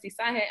idea of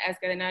mestizaje, as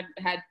Gerenad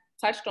had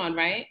touched on,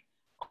 right?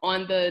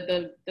 On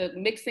the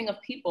mixing of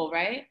people,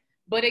 right?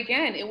 But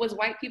again, it was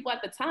white people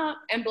at the top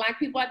and Black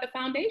people at the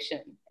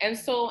foundation. And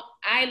so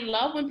I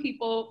love when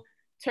people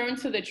turn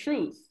to the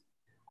truth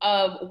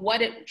of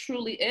what it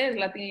truly is.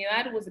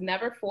 Latinidad was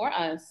never for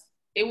us.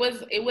 It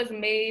was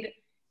made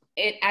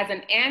as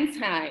an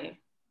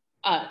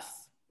anti-us.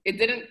 It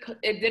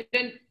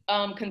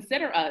didn't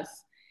consider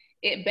us.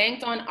 It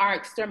banked on our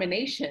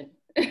extermination,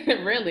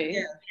 really.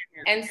 Yeah.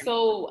 And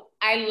so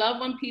I love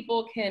when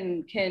people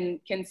can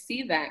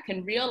see that,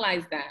 can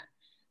realize that,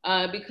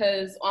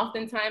 because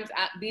oftentimes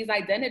these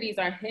identities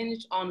are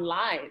hinged on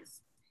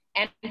lies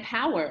and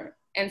power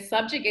and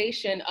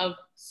subjugation of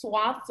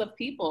swaths of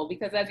people.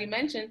 Because as you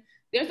mentioned,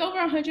 there's over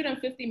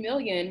 150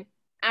 million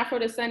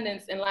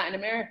Afro-descendants in Latin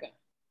America.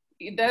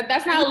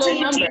 That's not a low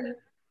number.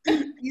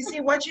 You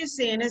see, what you're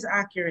saying is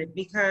accurate,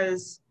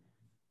 because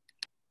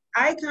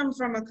I come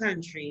from a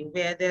country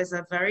where there's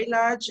a very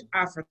large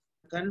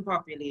African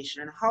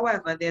population.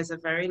 However, there's a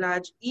very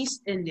large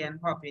East Indian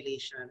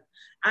population.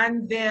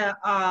 And there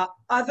are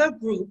other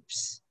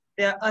groups,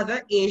 there are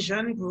other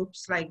Asian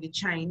groups like the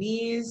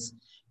Chinese,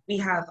 we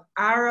have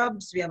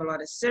Arabs, we have a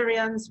lot of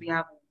Syrians, we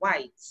have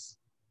whites.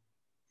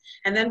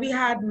 And then we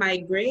had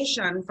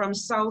migration from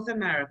South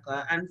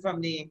America and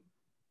from the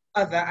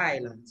other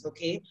islands,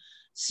 okay?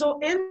 So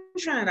in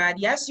Trinidad,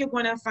 yes, you're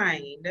gonna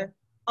find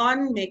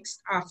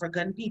unmixed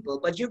African people,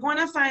 but you're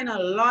gonna find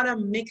a lot of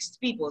mixed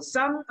people.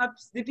 Some of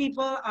the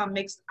people are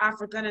mixed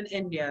African and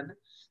Indian.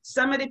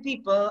 Some of the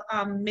people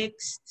are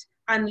mixed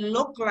and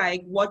look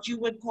like what you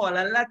would call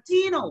a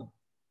Latino.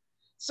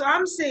 So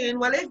I'm saying,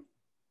 well,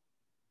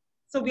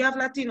 so we have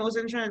Latinos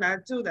in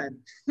Trinidad too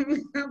then,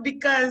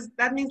 because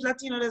that means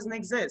Latino doesn't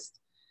exist.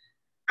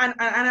 And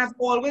I've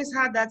always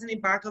had that in the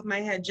back of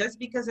my head, just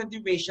because of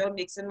the racial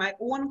mix in my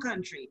own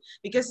country.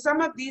 Because some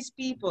of these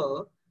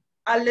people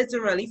are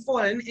literally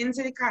falling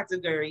into the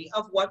category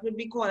of what would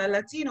be called a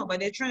Latino, but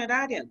they're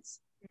Trinidadians.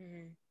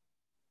 Mm-hmm.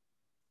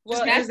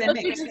 Well, that's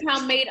just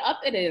how made up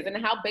it is, and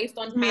how based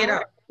on made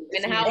up.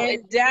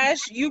 And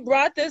Dash, you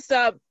brought this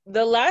up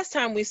the last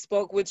time we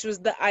spoke, which was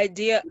the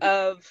idea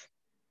of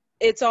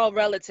it's all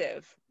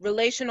relative,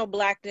 relational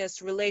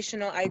Blackness,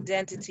 relational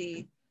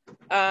identity.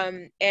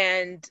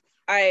 And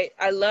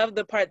I love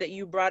the part that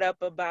you brought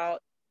up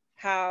about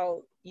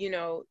how, you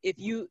know, if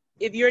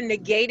you're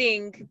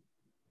negating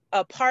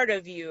a part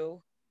of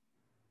you,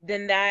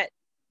 then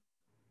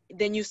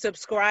you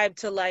subscribe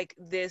to like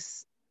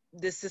this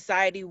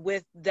society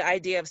with the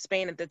idea of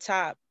Spain at the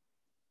top.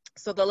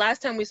 So the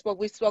last time we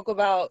spoke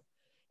about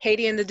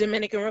Haiti and the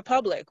Dominican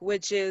Republic,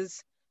 which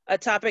is a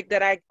topic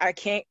that I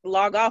can't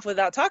log off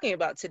without talking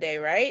about today,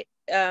 right?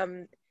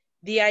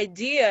 The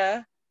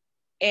idea,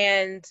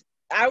 and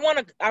I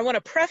want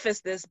to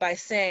preface this by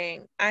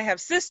saying I have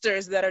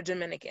sisters that are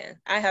Dominican.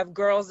 I have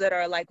girls that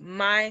are like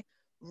my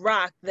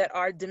rock that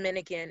are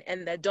Dominican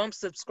and that don't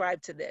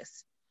subscribe to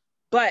this.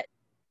 But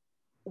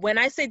when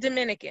I say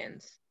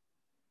Dominicans,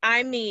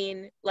 I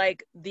mean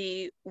like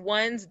the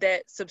ones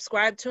that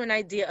subscribe to an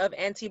idea of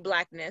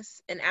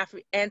anti-Blackness and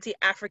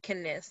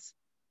anti-Africanness.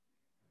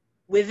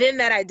 Within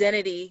that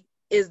identity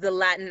is the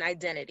Latin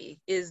identity,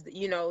 is,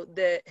 you know,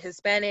 the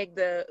Hispanic,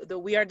 the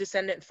we are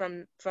descendant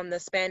from the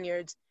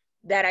Spaniards,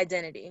 that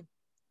identity.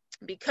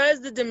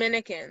 Because the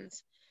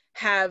Dominicans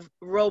have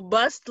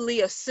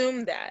robustly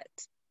assumed that,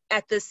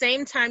 at the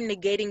same time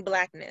negating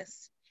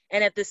Blackness,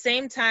 and at the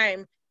same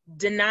time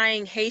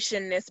denying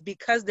Haitianness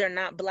because they're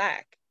not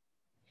Black.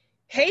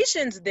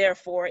 Haitians,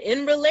 therefore,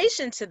 in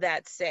relation to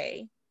that,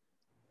 say,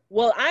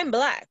 well, I'm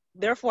Black,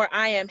 therefore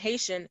I am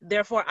Haitian,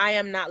 therefore I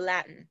am not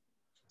Latin.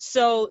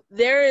 So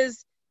there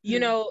is, you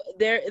know,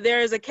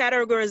 there is a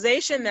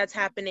categorization that's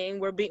happening.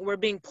 We're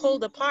being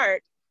pulled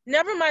apart.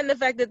 Never mind the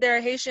fact that there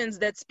are Haitians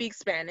that speak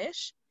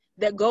Spanish,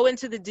 that go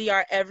into the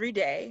DR every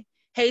day.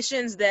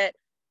 Haitians that,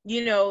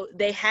 you know,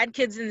 they had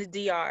kids in the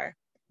DR.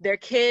 Their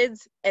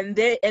kids and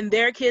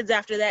their kids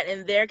after that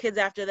and their kids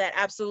after that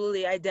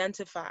absolutely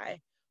identify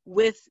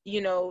with, you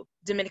know,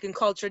 Dominican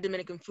culture,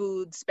 Dominican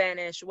food,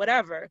 Spanish,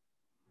 whatever.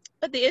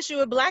 But the issue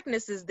of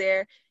Blackness is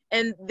there,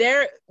 and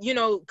they're, you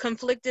know,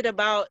 conflicted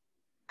about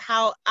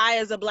how I,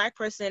 as a Black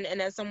person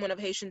and as someone of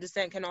Haitian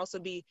descent, can also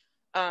be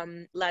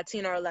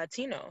Latina or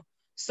Latino.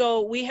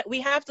 So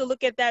we have to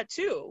look at that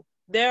too.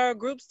 There are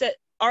groups that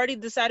already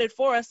decided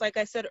for us, like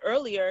I said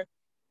earlier,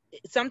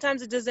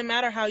 sometimes it doesn't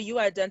matter how you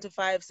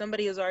identify. If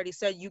somebody has already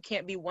said you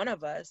can't be one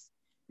of us,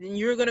 then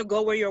you're going to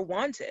go where you're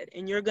wanted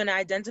and you're going to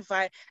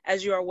identify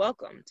as you are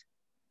welcomed.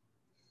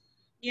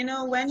 You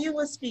know, when you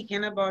were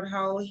speaking about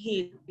how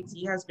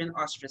Haiti has been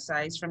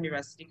ostracized from the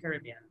rest of the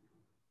Caribbean,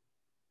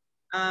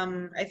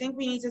 I think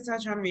we need to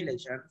touch on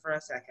religion for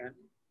a second,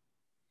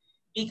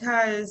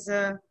 because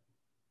a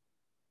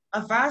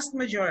vast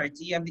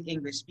majority of the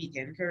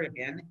English-speaking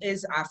Caribbean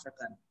is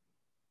African.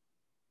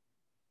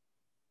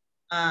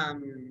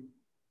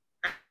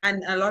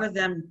 And a lot of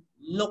them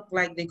look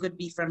like they could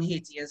be from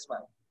Haiti as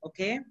well,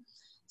 okay?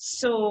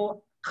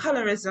 So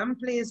colorism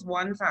plays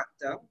one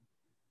factor,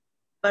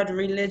 but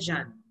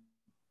religion.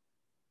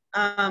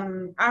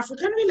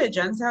 African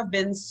religions have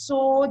been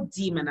so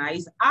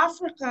demonized.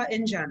 Africa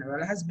in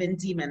general has been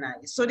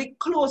demonized. So the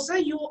closer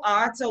you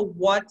are to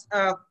what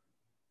a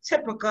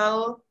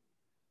typical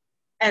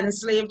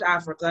enslaved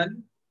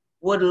African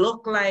would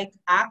look like,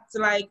 act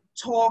like,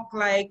 talk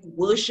like,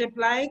 worship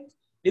like,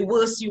 the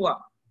worse you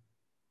are.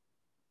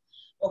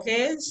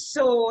 Okay,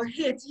 so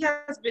Haiti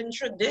has been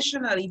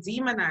traditionally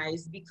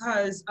demonized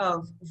because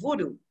of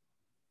voodoo.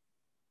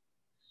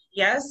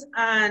 Yes,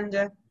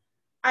 and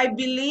I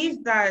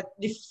believe that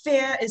the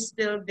fear is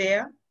still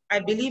there. I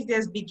believe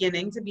there's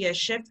beginning to be a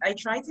shift. I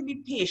try to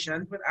be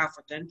patient with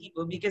African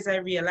people because I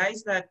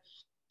realize that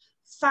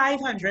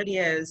 500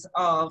 years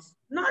of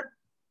not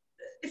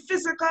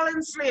physical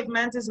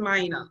enslavement is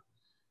minor.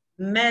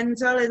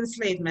 Mental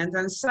enslavement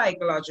and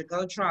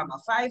psychological trauma,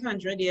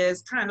 500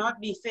 years cannot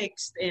be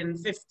fixed in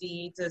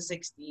 50 to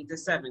 60 to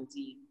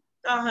 70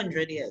 to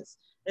 100 years.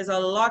 There's a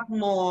lot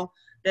more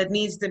that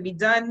needs to be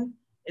done.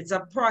 It's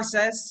a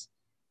process.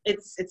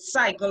 It's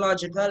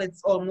psychological.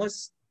 It's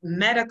almost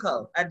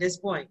medical at this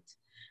point.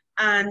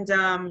 And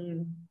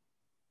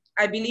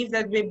I believe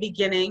that we're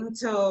beginning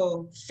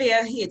to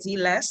fear Haiti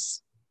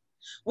less,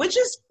 which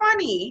is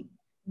funny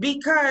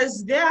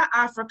because there are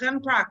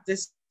African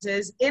practices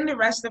in the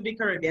rest of the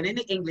Caribbean, in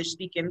the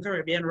English-speaking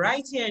Caribbean,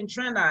 right here in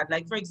Trinidad.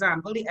 Like, for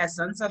example, the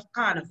essence of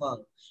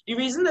carnival. The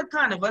reason that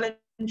carnival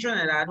in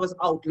Trinidad was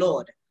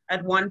outlawed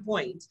at one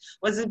point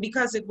was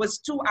because it was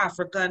too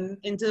African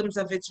in terms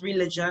of its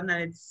religion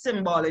and its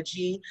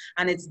symbology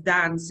and its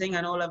dancing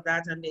and all of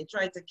that, and they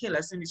tried to kill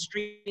us in the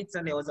streets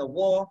and there was a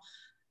war.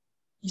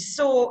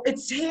 So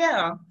it's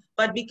here,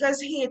 but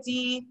because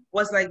Haiti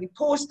was like the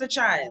poster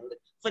child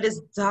for this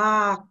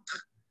dark,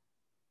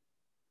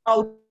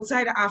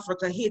 outside of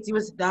Africa, Haiti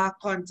was a dark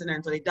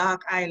continent or a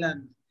dark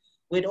island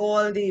with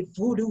all the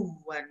voodoo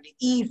and the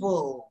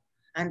evil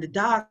and the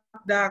dark,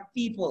 dark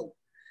people,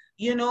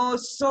 you know,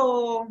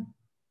 so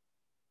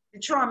the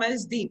trauma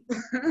is deep.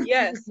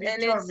 Yes, The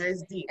and trauma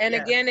is deep. and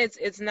Yes. again,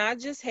 it's not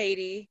just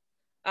Haiti.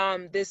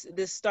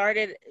 This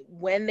started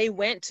when they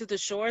went to the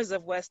shores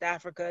of West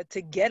Africa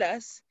to get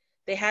us.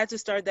 They had to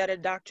start that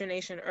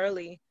indoctrination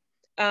early.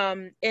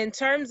 In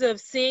terms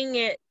of seeing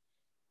it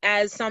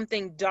as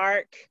something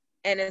dark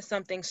and as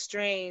something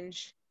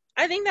strange,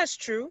 I think that's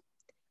true.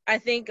 I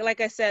think,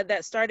 like I said,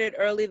 that started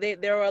early.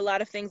 There were a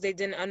lot of things they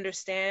didn't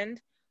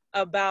understand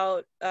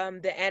about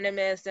the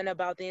animist and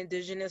about the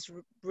indigenous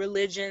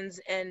religions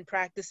and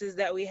practices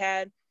that we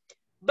had.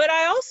 But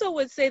I also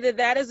would say that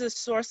that is a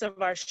source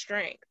of our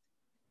strength.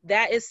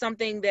 That is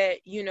something that,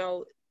 you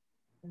know,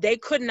 they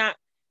could not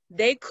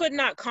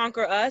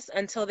conquer us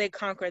until they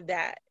conquered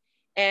that.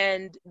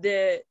 And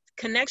the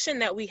connection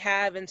that we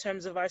have in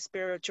terms of our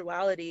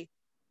spirituality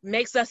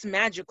makes us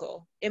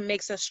magical. It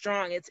makes us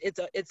strong.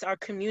 It's our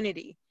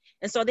community.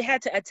 And so they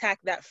had to attack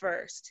that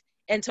first.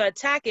 And to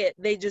attack it,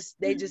 they just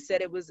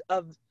said it was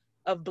of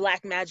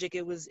black magic.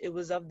 It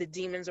was of the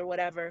demons or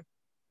whatever.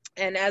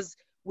 And as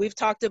we've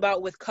talked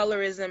about with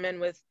colorism and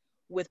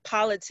with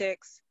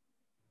politics,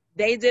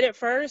 they did it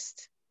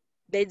first.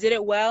 They did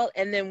it well,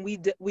 and then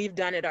we've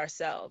done it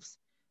ourselves.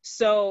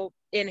 So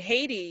in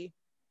Haiti,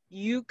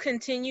 you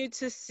continue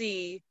to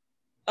see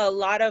a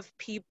lot of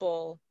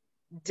people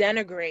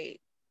denigrate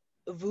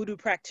voodoo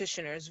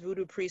practitioners,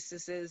 voodoo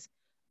priestesses,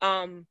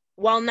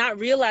 while not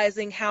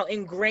realizing how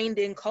ingrained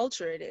in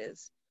culture it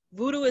is.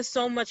 Voodoo is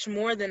so much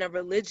more than a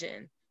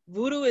religion.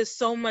 Voodoo is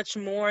so much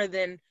more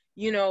than,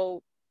 you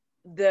know,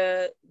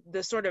 the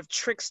sort of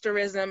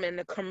tricksterism and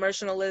the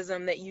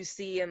commercialism that you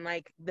see in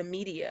like the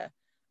media.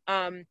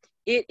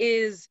 It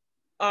is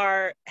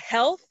our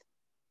health.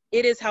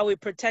 It is how we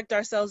protect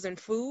ourselves in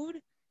food.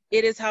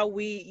 It is how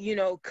we, you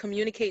know,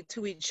 communicate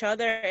to each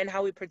other and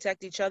how we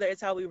protect each other.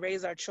 It's how we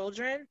raise our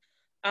children.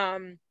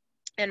 And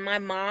my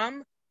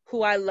mom,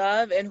 who I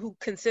love and who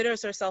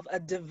considers herself a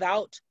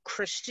devout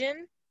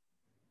Christian,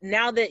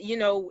 now that, you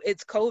know,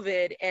 it's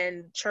COVID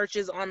and church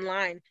is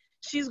online,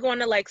 she's going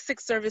to like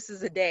 6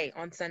 services a day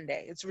on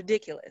Sunday. It's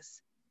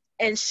ridiculous.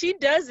 And she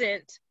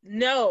doesn't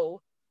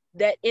know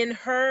that in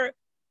her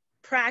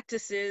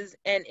practices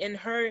and in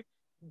her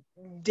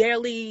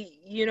daily,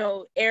 you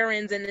know,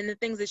 errands and in the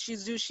things that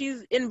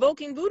she's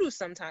invoking voodoo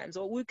sometimes,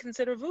 what we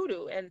consider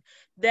voodoo. And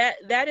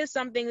that is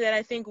something that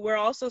I think we're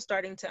also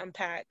starting to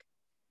unpack.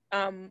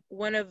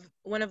 One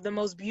of the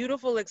most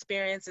beautiful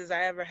experiences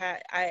I ever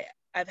had,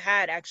 I've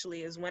had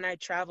actually is when I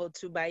traveled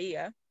to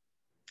Bahia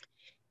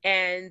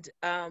and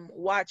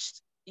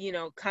watched, you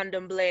know,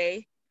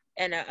 candomblé,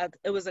 and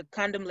it was a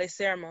candomblé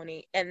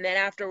ceremony. And then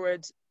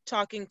afterwards,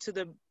 talking to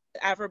the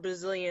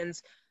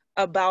Afro-Brazilians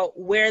about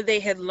where they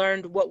had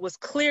learned what was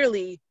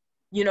clearly,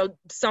 you know,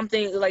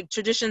 something like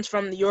traditions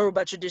from the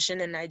Yoruba tradition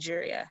in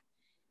Nigeria.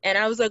 And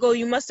I was like, oh,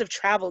 you must have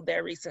traveled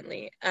there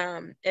recently.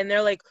 And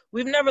they're like,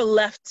 we've never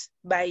left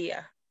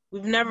Bahia.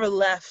 We've never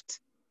left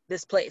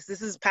this place.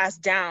 This is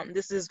passed down.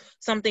 This is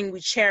something we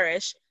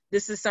cherish.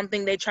 This is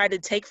something they tried to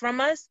take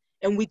from us,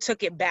 and we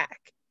took it back.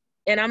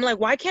 And I'm like,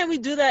 why can't we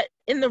do that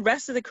in the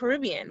rest of the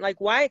Caribbean? Like,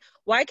 why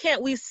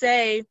can't we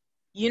say,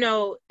 you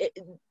know,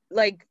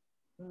 like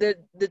the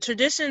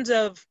traditions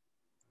of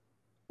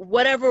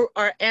whatever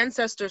our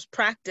ancestors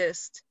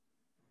practiced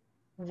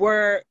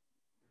were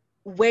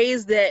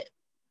ways that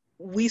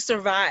we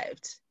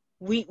survived.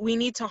 We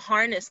need to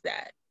harness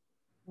that.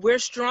 We're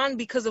strong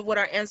because of what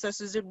our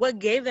ancestors did. What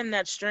gave them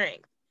that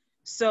strength?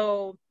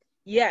 So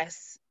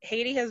yes,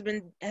 Haiti has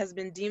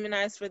been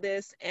demonized for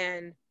this,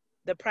 and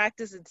the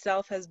practice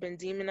itself has been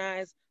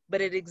demonized,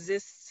 but it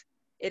exists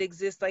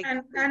like.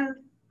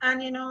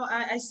 And you know,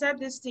 I said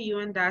this to you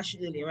and Dash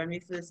earlier when we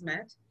first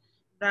met,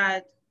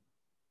 that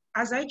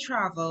as I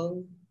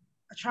traveled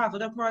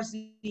across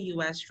the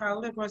US,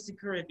 traveled across the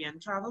Caribbean,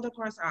 traveled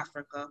across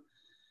Africa,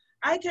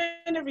 I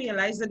kind of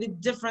realized that the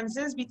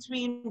differences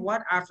between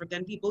what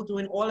African people do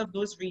in all of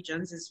those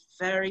regions is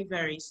very,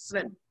 very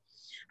slim.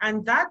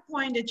 And that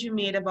point that you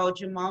made about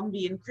your mom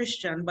being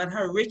Christian, but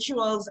her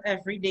rituals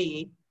every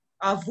day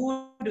are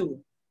voodoo.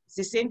 It's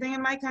the same thing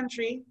in my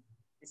country.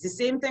 It's the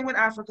same thing with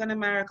African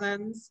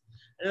Americans.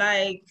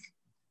 Like,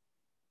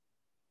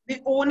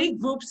 the only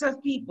groups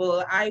of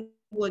people I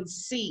would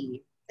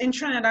see in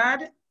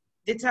Trinidad,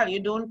 they tell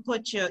you don't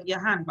put your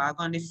handbag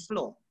on the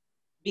floor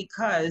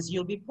because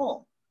you'll be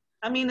poor.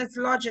 I mean, it's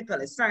logical,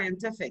 it's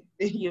scientific.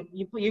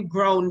 You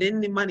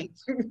grounding the money.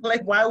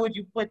 Like, why would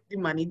you put the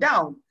money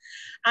down?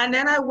 And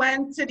then I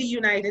went to the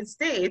United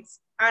States,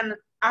 and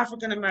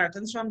African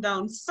Americans from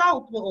down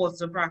south were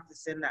also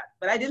practicing that.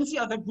 But I didn't see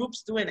other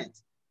groups doing it.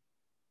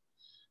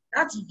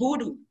 That's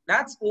voodoo.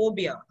 That's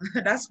obia.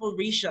 That's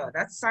Orisha.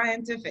 That's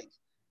scientific.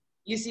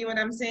 You see what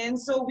I'm saying?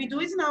 So we do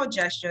it in our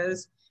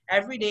gestures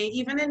every day,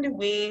 even in the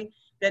way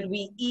that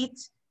we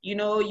eat. You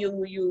know,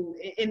 you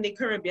in the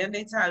Caribbean,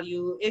 they tell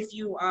you if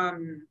you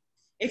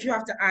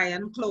have to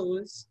iron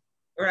clothes,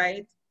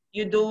 right?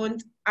 You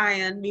don't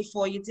iron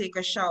before you take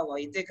a shower.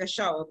 You take a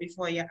shower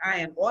before you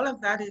iron. All of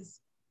that is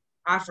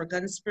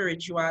African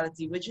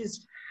spirituality, which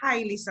is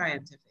highly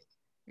scientific.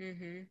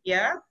 Mm-hmm.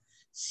 Yeah.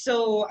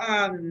 So,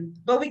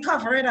 but we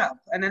cover it up,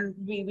 and then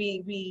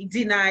we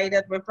deny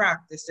that we're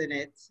practicing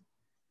it,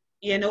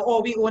 you know,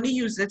 or we only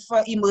use it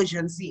for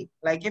emergency.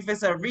 Like if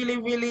it's a really,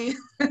 really,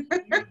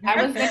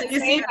 I was going to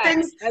say that.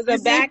 Things, as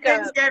a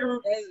backup, get,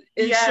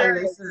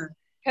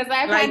 because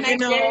I've like,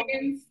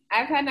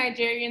 had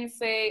Nigerians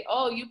say,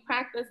 "Oh, you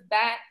practice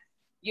that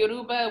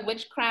Yoruba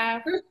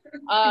witchcraft,"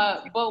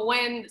 but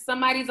when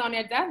somebody's on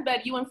their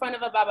deathbed, you in front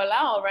of a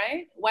babalao,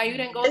 right? Why you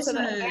didn't go to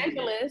the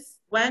evangelist?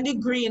 When the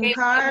green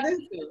card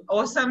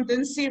or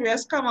something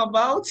serious come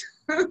about.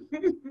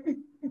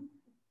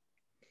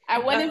 I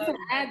wanted to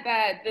add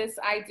that this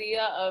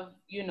idea of,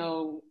 you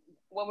know,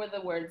 what were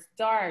the words?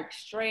 Dark,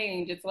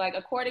 strange. It's like,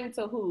 according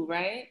to who,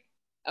 right?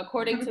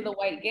 According to the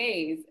white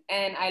gaze.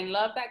 And I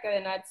love that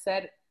Karenat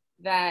said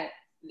that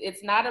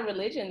it's not a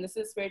religion. This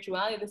is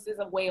spirituality. This is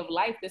a way of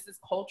life. This is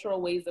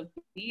cultural ways of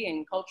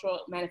being, cultural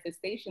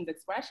manifestations,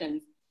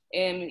 expressions.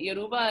 And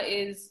Yoruba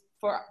is,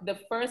 for the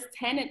first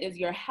tenet is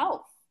your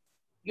health.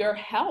 Your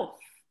health.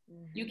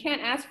 You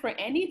can't ask for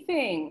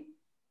anything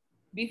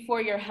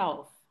before your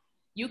health.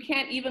 You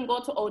can't even go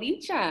to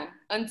Oricha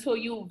until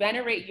you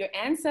venerate your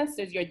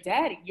ancestors, your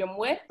dead, your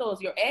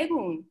muertos, your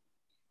egun.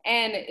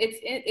 And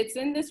it's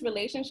in this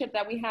relationship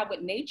that we have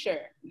with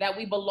nature, that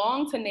we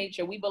belong to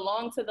nature, we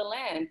belong to the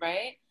land,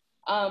 right?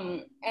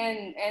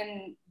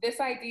 And this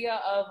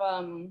idea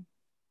of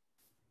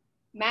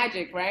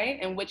magic, right?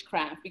 And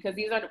witchcraft, because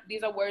these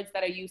are words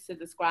that are used to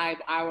describe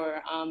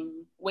our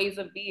ways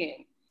of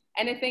being.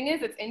 And the thing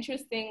is, it's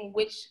interesting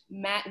which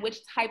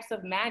types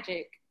of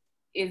magic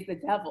is the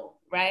devil,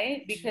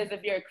 right? Because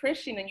if you're a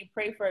Christian and you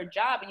pray for a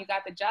job and you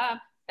got the job,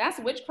 that's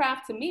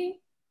witchcraft to me.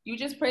 You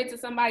just prayed to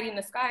somebody in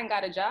the sky and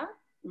got a job?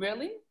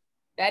 Really?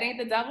 That ain't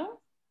the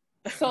devil?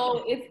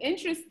 So it's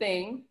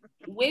interesting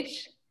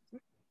which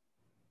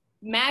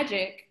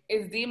magic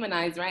is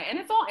demonized, right? And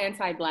it's all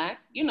anti-Black.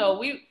 You know,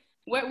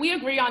 we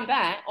agree on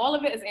that. All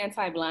of it is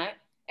anti-Black.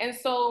 And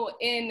so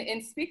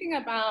in speaking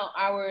about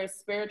our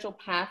spiritual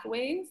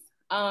pathways,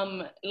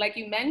 like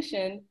you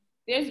mentioned,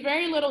 there's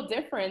very little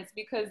difference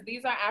because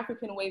these are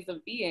African ways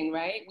of being,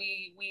 right?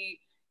 We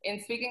in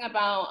speaking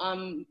about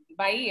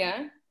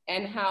Bahia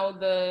and how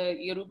the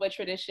Yoruba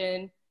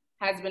tradition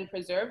has been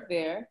preserved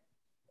there,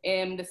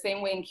 in the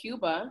same way in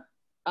Cuba.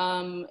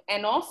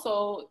 And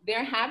also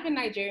there have been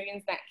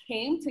Nigerians that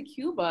came to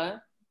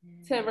Cuba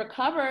to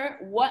recover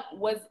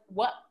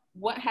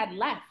what had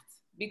left.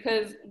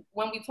 Because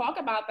when we talk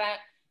about that,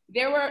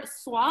 there were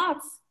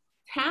swaths,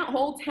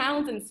 whole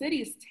towns and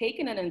cities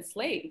taken and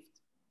enslaved.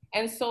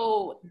 And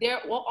so there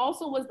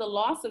also was the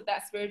loss of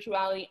that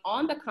spirituality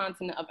on the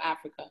continent of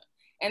Africa.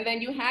 And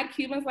then you had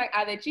Cubans like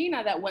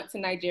Adesina that went to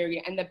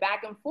Nigeria, and the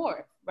back and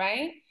forth,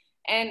 right?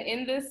 And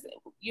in this,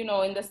 you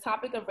know, in this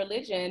topic of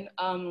religion,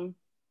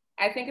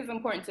 I think it's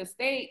important to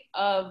state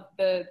of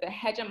the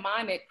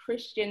hegemonic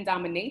Christian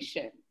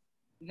domination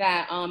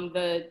that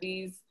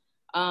these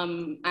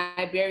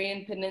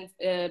Iberian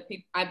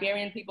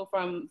people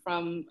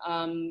from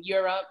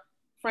Europe,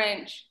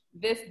 French,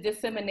 this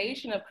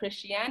dissemination of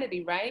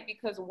Christianity, right?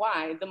 Because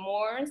why? The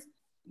Moors,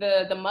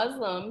 the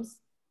Muslims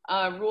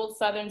ruled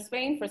southern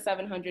Spain for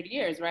 700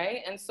 years,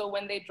 right? And so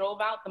when they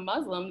drove out the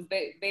Muslims,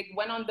 they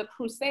went on the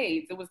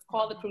Crusades. It was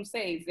called the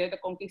Crusades. They're the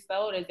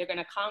conquistadores. They're going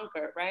to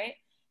conquer, right?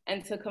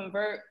 And to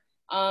convert,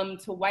 to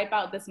wipe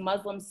out this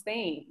Muslim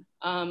stain.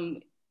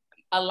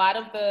 A lot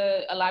of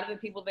the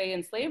people they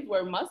enslaved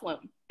were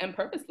Muslim, and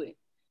purposely,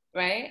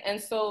 right?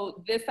 And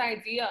so this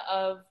idea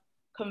of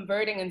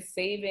converting and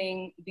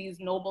saving these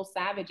noble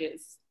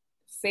savages,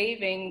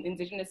 saving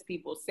indigenous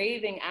people,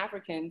 saving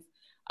Africans.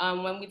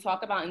 When we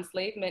talk about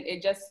enslavement,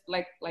 it just,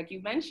 like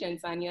you mentioned,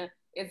 Tanya,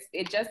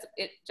 it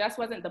just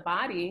wasn't the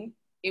body,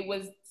 it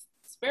was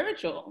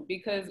spiritual.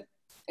 Because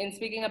in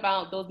speaking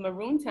about those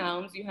maroon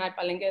towns, you had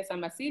Palenque and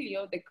San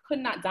Basilio, they could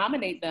not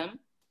dominate them.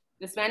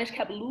 The Spanish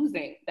kept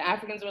losing. The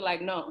Africans were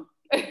like, no.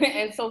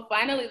 And so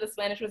finally the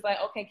Spanish was like,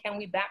 okay, can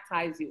we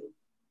baptize you?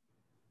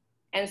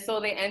 And so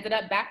they ended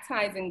up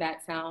baptizing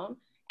that town.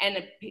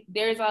 And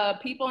there's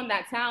people in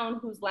that town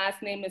whose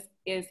last name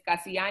is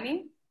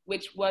Cassiani,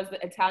 which was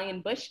the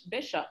Italian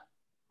bishop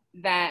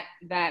that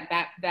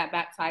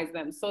baptized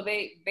them. So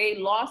they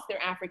lost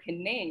their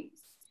African names.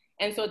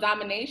 And so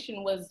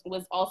domination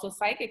was also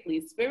psychically,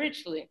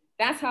 spiritually.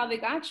 That's how they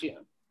got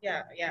you.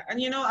 Yeah, yeah.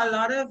 And you know, a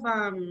lot of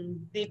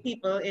the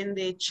people in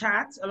the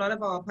chat, a lot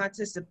of our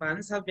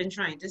participants have been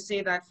trying to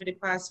say that for the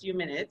past few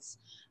minutes,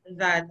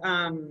 that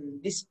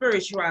the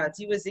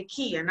spirituality was the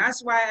key. And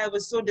that's why I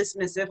was so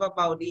dismissive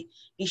about the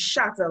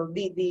shuttle,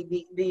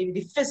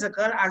 the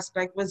physical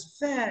aspect was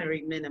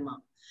very minimal.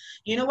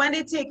 You know, when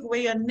they take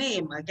away your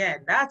name,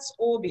 again, that's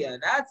Obia,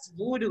 that's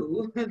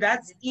voodoo,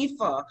 that's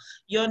Ifa.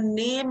 Your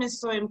name is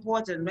so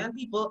important. When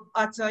people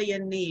utter your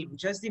name,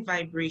 just the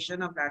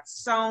vibration of that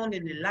sound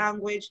in the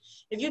language.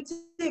 If you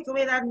take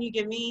away that and you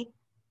give me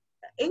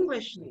an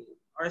English name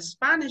or a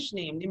Spanish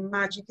name, the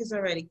magic is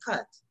already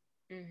cut.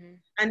 Mm-hmm.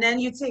 And then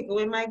you take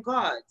away my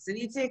gods, and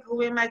you take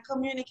away my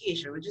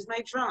communication, which is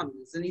my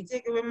drums, and you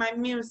take away my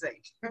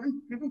music,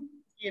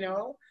 you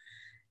know?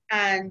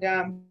 And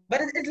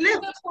but it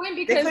lived.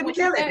 They couldn't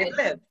kill it. It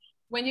lived.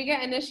 When you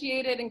get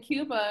initiated in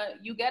Cuba,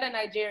 you get a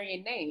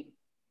Nigerian name.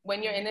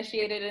 When you're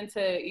initiated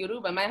into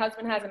Yoruba, my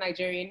husband has a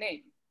Nigerian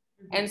name,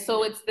 and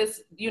so it's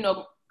this, you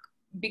know,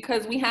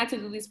 because we had to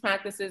do these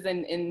practices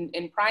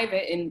in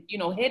private and, you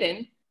know,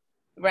 hidden,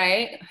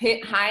 right?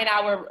 Hide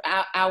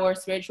our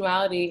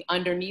spirituality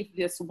underneath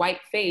this white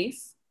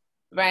face,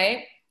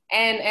 right?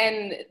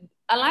 And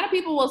a lot of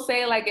people will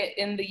say, like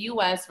in the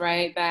US,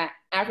 right, that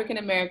African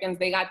Americans,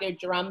 they got their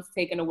drums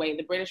taken away.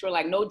 The British were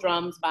like, no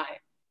drums, bye.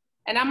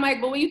 And I'm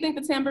like, but what do you think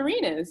the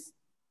tambourine is?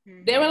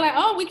 Mm-hmm. They were like,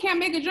 oh, we can't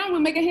make a drum,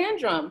 we'll make a hand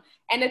drum.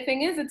 And the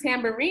thing is, the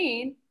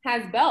tambourine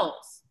has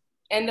bells,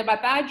 and the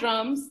bata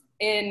drums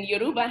in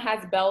Yoruba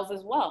has bells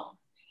as well.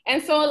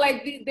 And so,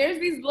 like, there's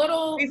these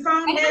little, we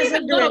found ways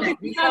of doing it.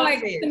 You know, like,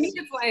 to me,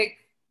 it's like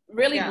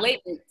really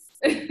blatant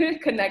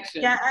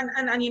connection. Yeah,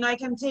 and you know, I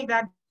can take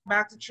that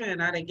back to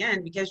Trinidad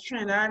again, because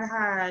Trinidad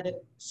had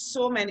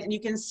so many, and you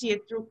can see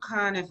it through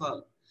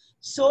Carnival,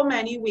 so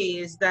many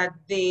ways that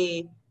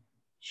they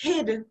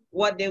hid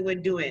what they were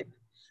doing.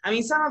 I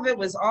mean, some of it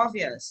was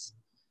obvious,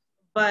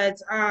 but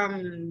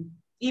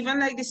even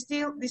like the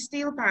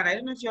steel pan, I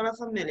don't know if you're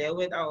familiar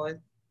with our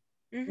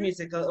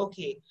musical,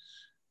 okay.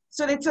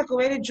 So they took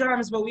away the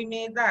drums, but we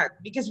made that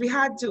because we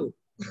had to.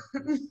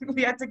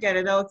 We had to get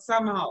it out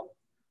somehow,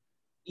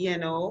 you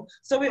know?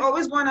 So we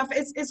always want to,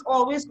 it's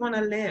always going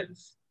to live.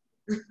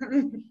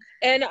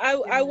 And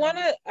I want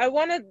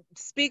to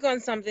speak on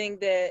something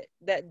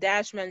that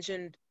Dash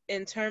mentioned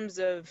in terms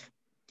of,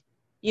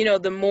 you know,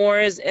 the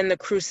Moors and the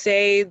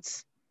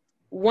Crusades.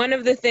 One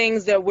of the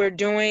things that we're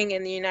doing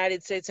in the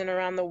United States and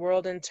around the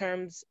world in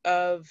terms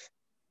of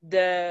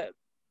the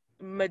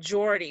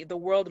majority, the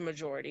world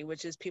majority,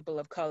 which is people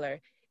of color,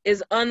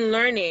 is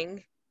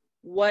unlearning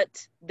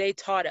what they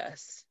taught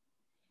us.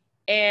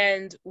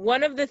 And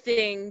one of the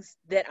things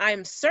that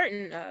I'm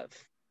certain of,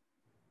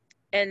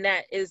 and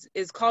that is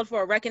called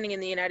for a reckoning in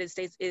the United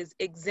States, is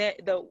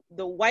the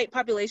white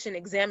population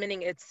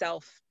examining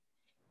itself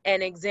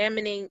and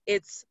examining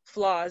its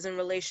flaws in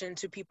relation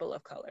to people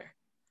of color.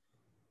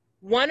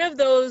 One of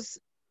those,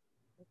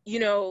 you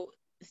know,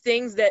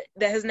 things that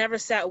has never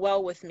sat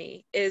well with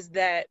me is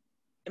that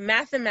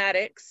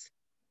mathematics,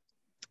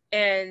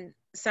 and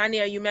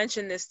Sania, you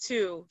mentioned this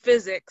too,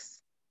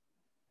 physics,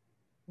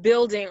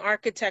 building,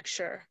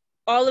 architecture,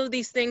 all of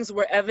these things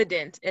were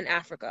evident in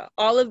Africa.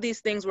 All of these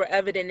things were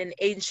evident in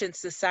ancient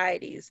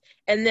societies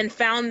and then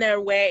found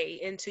their way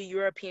into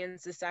European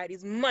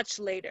societies much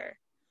later.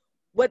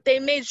 What they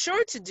made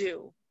sure to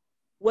do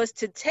was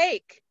to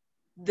take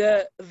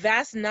the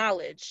vast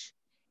knowledge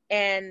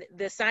and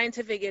the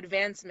scientific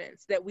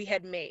advancements that we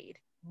had made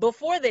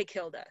before they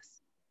killed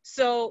us.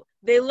 So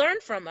they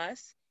learned from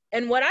us.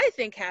 And what I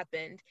think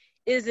happened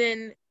is,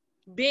 in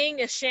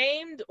being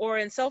ashamed or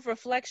in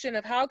self-reflection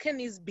of how can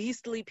these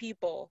beastly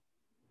people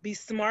be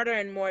smarter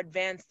and more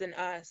advanced than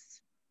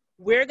us,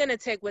 we're going to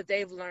take what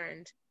they've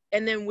learned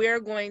and then we're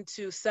going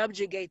to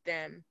subjugate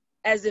them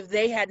as if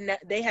they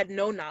had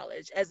no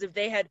knowledge, as if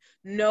they had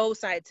no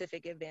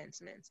scientific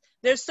advancements.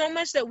 There's so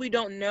much that we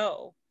don't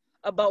know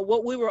about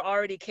what we were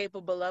already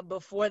capable of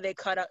before they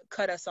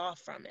cut us off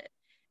from it.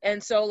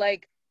 And so,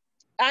 like,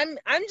 I'm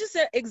just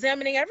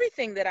examining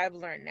everything that I've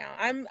learned now.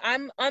 I'm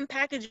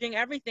unpackaging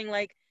everything.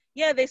 Like,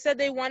 yeah, they said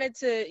they wanted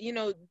to, you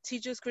know,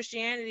 teach us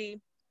Christianity.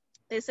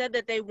 They said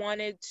that they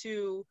wanted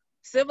to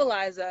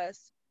civilize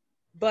us,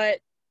 but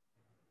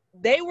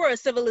they were a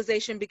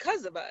civilization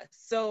because of us.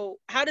 So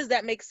how does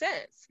that make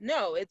sense?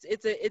 No,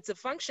 it's a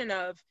function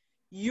of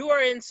you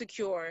are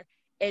insecure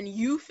and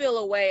you feel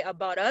a way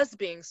about us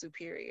being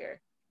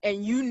superior,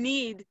 and you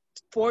need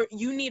for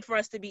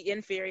us to be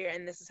inferior,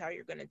 and this is how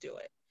you're going to do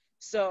it.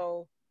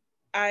 So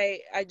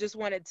I just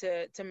wanted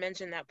to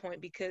mention that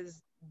point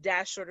because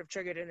Dash sort of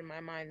triggered it in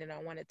my mind, and I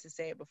wanted to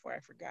say it before I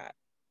forgot.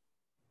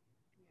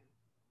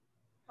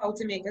 How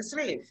to Make a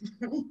Slave.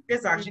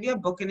 There's actually a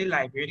book in the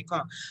library.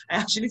 I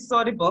actually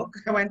saw the book.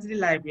 I went to the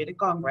library, the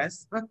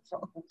Congress,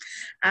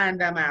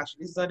 and I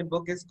actually saw the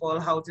book. It's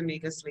called How to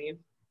Make a Slave.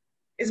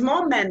 It's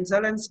more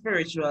mental and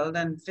spiritual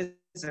than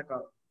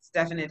physical. It's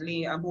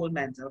definitely a whole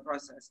mental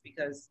process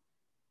because,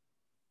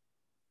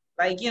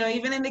 like, you know,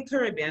 even in the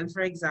Caribbean,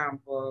 for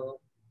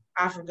example,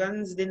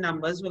 Africans, the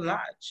numbers were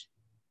large.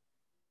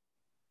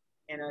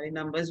 You know, the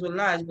numbers were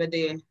large, but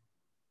they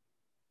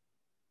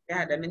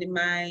had them in the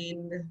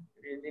mind,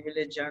 the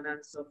religion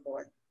and so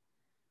forth.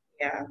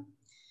 Yeah.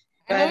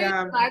 But, I know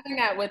you're driving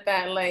at with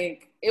that.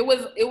 Like, it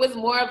was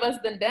more of us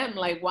than them.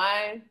 Like,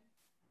 why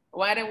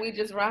didn't we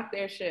just rock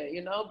their shit,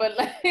 you know? But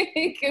like,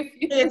 if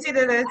you and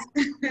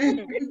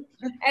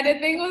the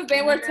thing was,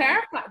 they were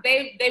terrified.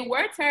 They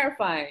were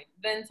terrified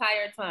the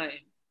entire time,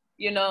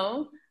 you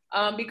know,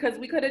 because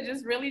we could have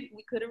really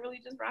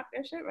just rocked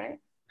their shit, right?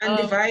 And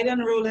divide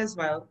and rule as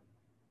well.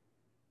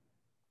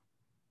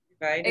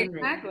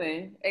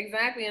 Exactly.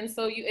 And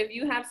so if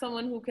you have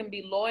someone who can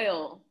be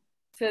loyal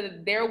to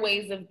their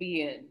ways of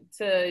being,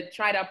 to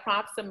try to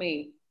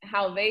approximate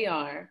how they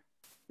are,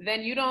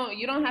 then you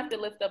don't have to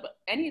lift up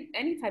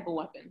any type of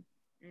weapon.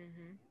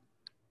 Mm-hmm.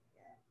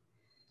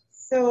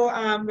 So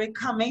we're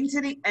coming to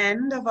the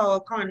end of our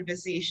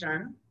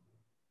conversation.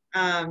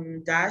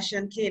 Dash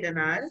and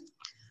Kedanad,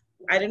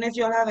 I don't know if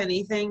you all have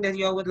anything that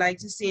you all would like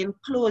to say in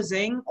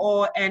closing,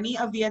 or any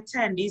of the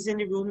attendees in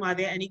the room. Are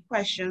there any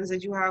questions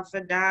that you have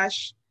for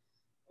Dash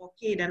or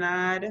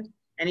Kedanad?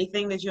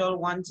 Anything that you all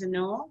want to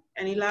know?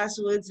 Any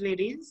last words,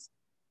 ladies?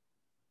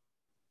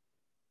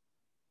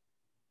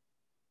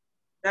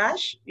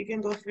 Dash, you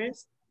can go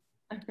first.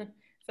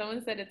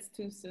 Someone said it's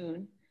too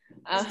soon.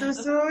 It's too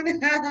soon?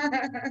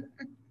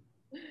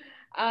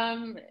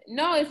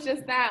 No, it's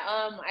just that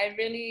I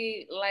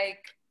really like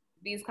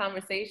these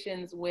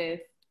conversations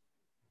with,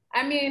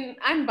 I mean,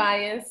 I'm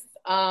biased.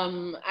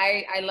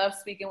 I love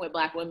speaking with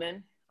Black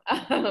women.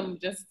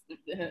 Just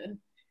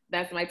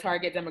that's my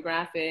target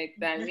demographic.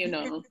 That, you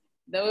know,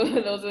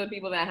 those are the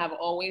people that have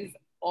always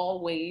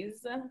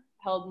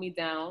held me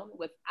down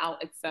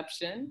without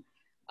exception.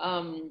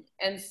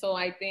 And so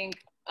I think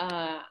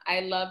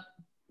I love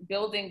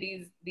building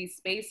these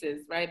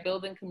spaces, right?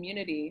 Building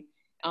community.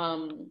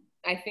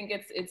 I think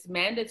it's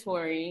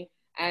mandatory,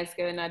 as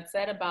Kedanad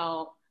said,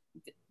 about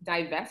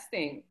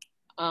divesting,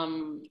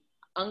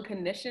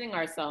 unconditioning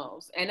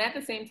ourselves, and at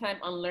the same time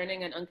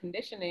unlearning and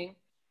unconditioning,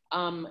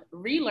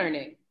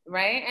 relearning,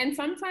 right? And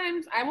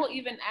sometimes I will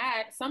even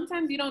add,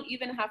 sometimes you don't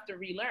even have to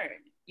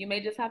relearn. You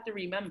may just have to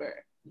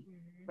remember,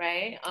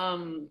 right?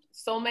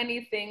 So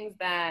many things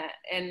that,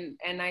 and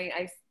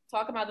I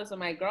talk about this with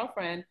my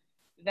girlfriend,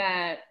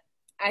 that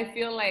I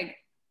feel like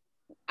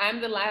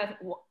I'm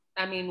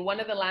one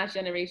of the last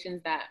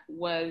generations that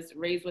was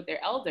raised with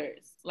their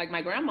elders. Like,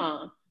 my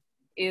grandma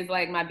is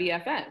like my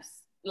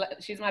BFFs.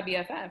 She's my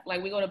BFF.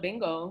 Like, we go to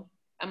bingo.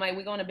 I'm like,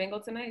 we going to bingo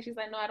tonight? She's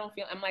like, no, I don't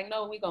feel. I'm like,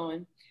 no, we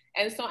going.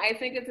 And so I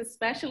think it's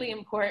especially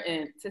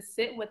important to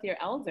sit with your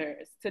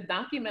elders, to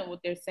document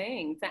what they're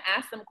saying, to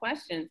ask them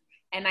questions.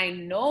 And I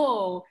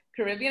know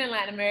Caribbean and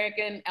Latin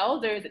American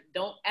elders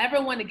don't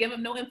ever want to give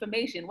them no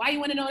information. Why you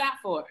want to know that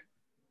for?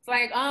 It's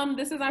like,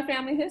 this is our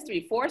family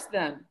history. Force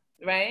them,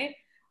 right?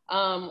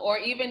 Or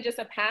even just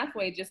a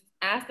pathway, just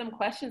ask them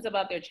questions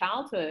about their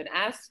childhood.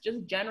 Ask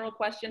just general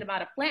question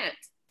about a plant,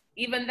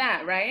 even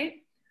that, right?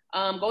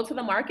 Go to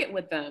the market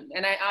with them.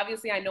 And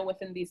I know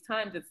within these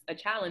times, it's a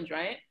challenge,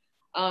 right?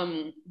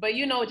 But,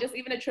 you know, just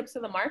even a trip to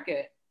the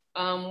market,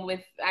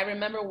 I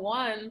remember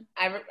one,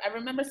 I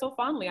remember so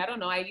fondly. I don't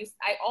know. I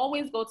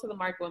always go to the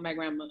market with my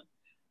grandma.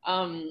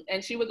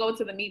 And she would go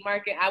to the meat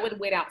market. I would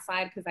wait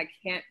outside because I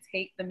can't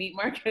take the meat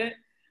market.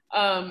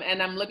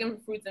 And I'm looking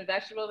for fruits and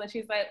vegetables. And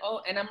she's like,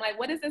 oh, and I'm like,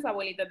 what is this,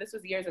 abuelita? This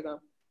was years ago.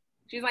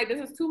 She's like,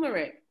 this is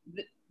turmeric.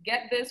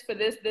 Get this for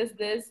this does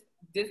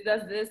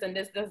this, and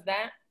this does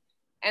that.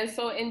 And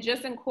so in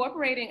just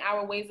incorporating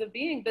our ways of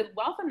being, the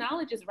wealth of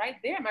knowledge is right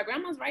there. My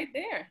grandma's right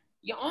there.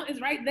 Your aunt is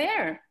right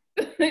there,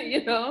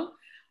 you know?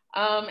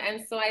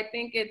 And so I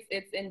think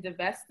it's in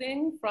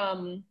divesting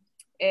from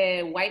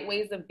white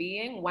ways of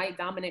being, white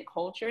dominant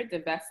culture,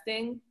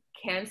 divesting,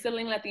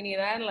 canceling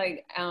Latinidad,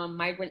 like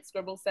Migrant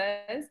Scribble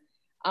says,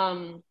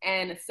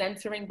 and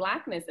centering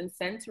Blackness and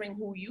centering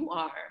who you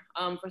are.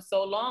 For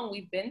so long,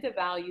 we've been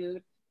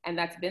devalued, and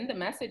that's been the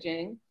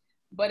messaging.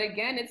 But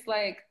again, it's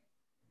like,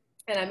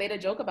 and I made a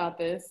joke about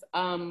this,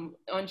 on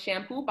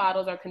shampoo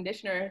bottles or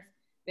conditioners,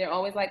 they're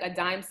always like a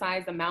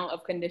dime-sized amount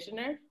of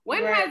conditioner.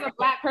 When has a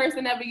Black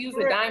person ever used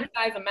a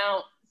dime-sized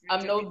amount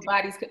of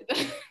nobody's?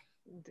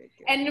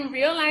 And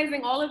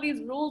realizing all of these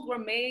rules were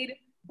made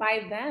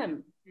by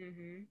them.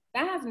 Mm-hmm.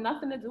 That has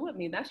nothing to do with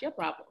me. That's your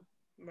problem.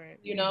 Right.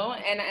 You know,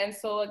 and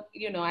so,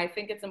 you know, I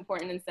think it's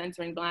important in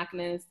centering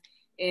Blackness,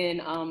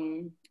 in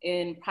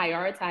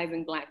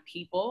prioritizing Black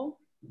people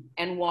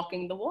and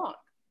walking the walk.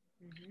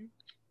 Mm-hmm.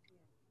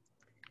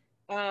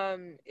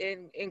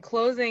 In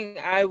closing,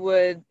 I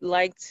would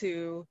like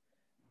to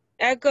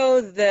echo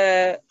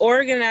the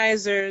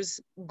organizers'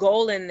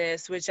 goal in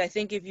this, which I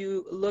think if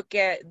you look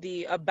at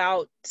the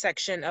about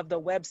section of the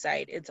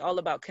website, it's all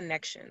about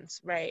connections,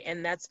 right?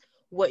 And that's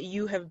what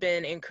you have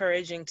been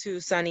encouraging too,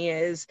 Sunny,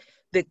 is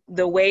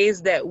the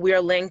ways that we're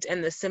linked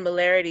and the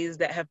similarities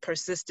that have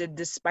persisted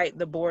despite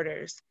the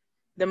borders.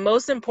 The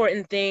most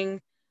important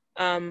thing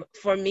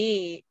for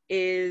me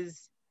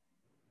is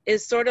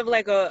sort of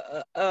like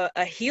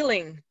a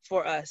healing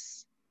for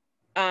us.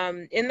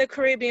 In the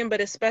Caribbean, but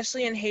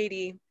especially in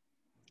Haiti,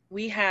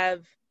 we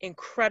have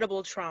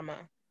incredible trauma.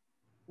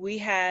 We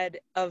had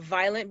a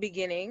violent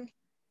beginning,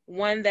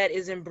 one that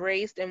is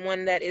embraced and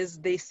one that is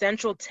the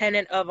central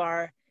tenet of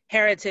our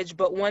heritage,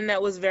 but one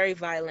that was very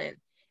violent.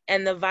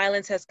 And the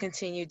violence has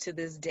continued to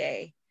this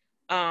day.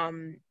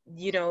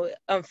 You know,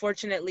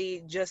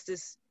 unfortunately, just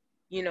this,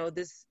 you know,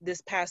 this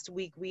past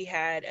week, we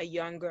had a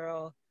young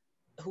girl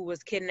who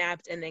was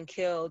kidnapped and then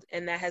killed,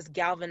 and that has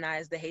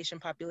galvanized the Haitian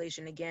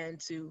population again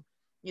to,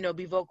 you know,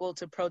 be vocal,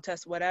 to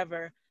protest,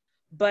 whatever.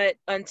 But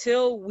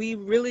until we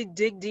really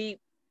dig deep,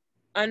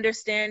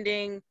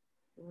 understanding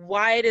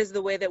why it is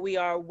the way that we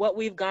are, what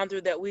we've gone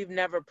through that we've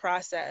never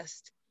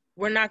processed,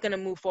 we're not going to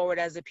move forward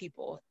as a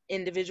people,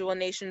 individual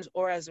nations,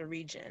 or as a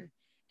region.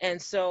 And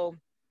so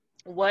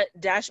what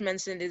Dash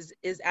mentioned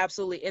is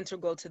absolutely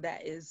integral to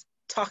that, is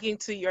talking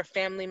to your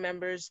family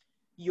members,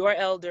 your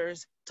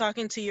elders,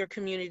 talking to your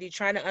community,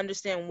 trying to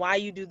understand why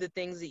you do the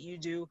things that you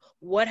do,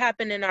 what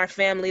happened in our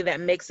family that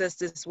makes us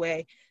this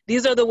way.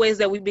 These are the ways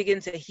that we begin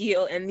to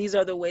heal, and these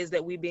are the ways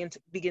that we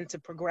begin to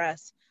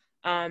progress.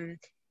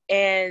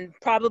 And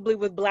probably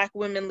with Black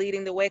women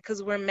leading the way,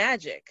 because we're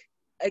magic.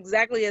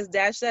 Exactly as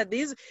Dash said,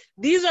 these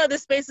are the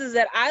spaces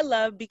that I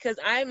love because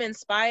I'm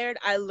inspired,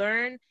 I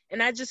learn,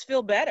 and I just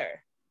feel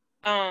better.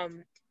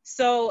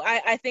 So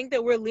I think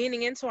that we're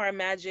leaning into our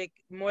magic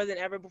more than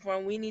ever before,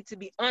 and we need to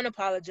be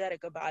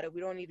unapologetic about it. We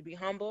don't need to be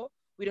humble.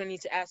 We don't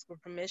need to ask for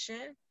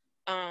permission.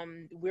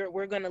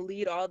 We're going to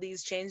lead all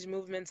these change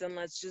movements, and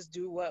let's just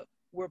do what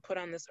we're put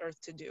on this earth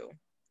to do.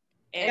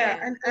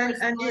 And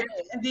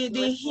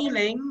the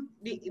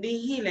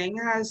healing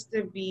has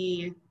to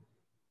be,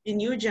 the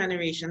new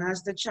generation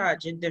has to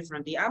charge it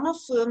differently. I'm a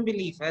firm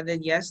believer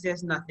that yes,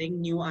 there's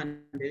nothing new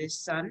under the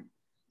sun.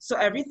 So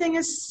everything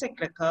is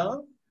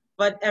cyclical,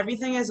 but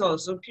everything is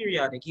also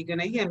periodic. You're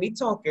gonna hear me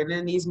talking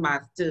in these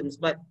math terms,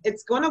 but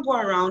it's gonna go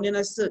around in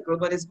a circle,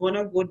 but it's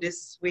gonna go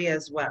this way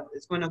as well.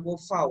 It's gonna go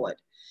forward.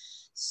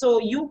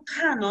 So you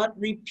cannot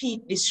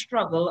repeat the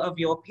struggle of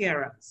your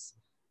parents.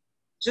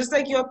 Just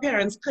like your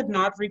parents could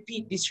not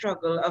repeat the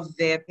struggle of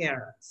their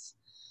parents.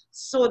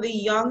 So the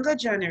younger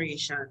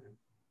generation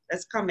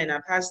that's coming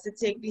up has to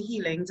take the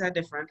healing to a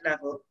different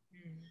level.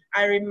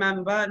 I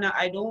remember, now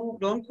I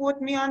don't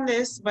quote me on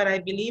this, but I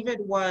believe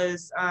it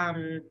was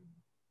a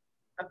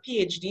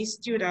PhD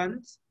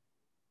student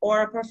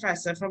or a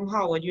professor from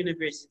Howard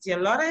University. A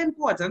lot of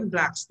important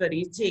Black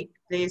studies take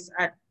place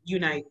at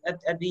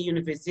the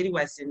University of the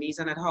West Indies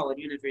and at Howard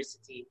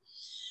University.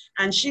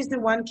 And she's the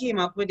one came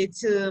up with the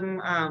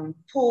term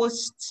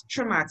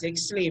post-traumatic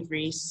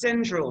slavery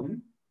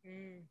syndrome,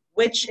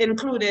 which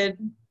included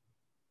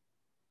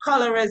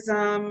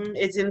colorism,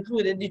 it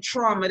included the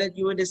trauma that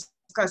you were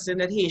discussing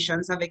that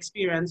Haitians have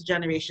experienced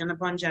generation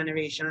upon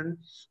generation.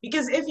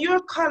 Because if you're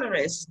a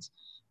colorist,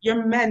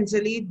 you're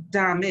mentally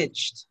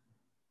damaged.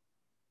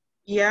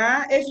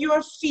 Yeah, if you're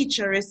a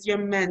featurist, you're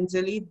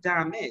mentally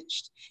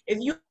damaged. If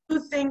you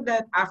think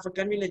that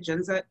African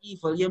religions are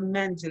evil, you're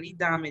mentally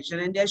damaged.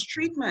 And then there's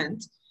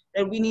treatment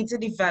that we need to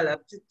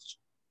develop to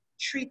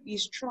treat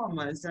these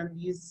traumas and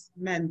these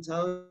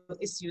mental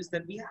issues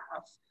that we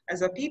have.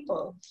 as a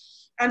people.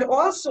 And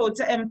also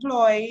to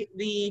employ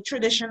the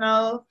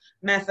traditional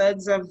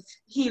methods of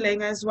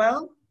healing as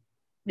well,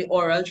 the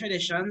oral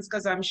traditions,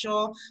 because I'm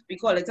sure we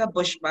call it a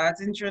bush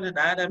bath in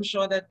Trinidad. I'm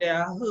sure that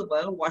there are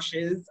herbal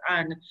washes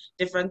and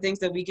different things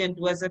that we can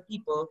do as a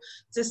people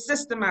to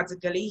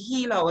systematically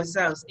heal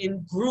ourselves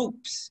in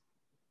groups,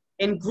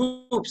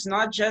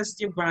 not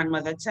just your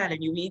grandmother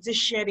telling you. We need to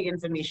share the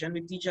information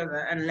with each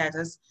other and let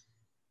us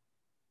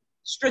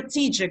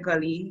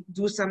strategically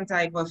do some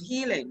type of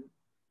healing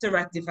to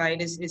rectify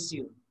this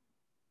issue.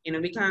 You know,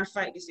 we can't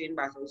fight the same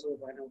battles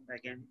over and over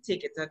again.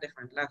 Take it to a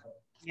different level,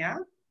 yeah?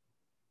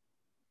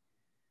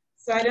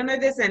 So I don't know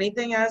if there's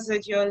anything else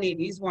that your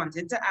ladies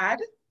wanted to add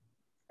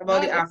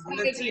about the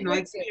Afro-Latino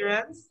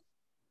experience.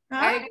 Huh?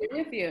 I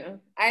agree with you.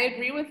 I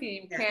agree with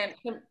you. You can't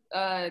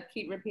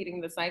keep repeating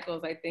the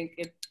cycles. I think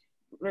it's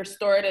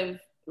restorative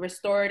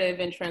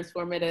and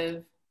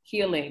transformative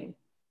healing,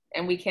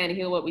 and we can't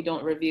heal what we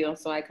don't reveal.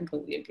 So I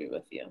completely agree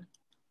with you.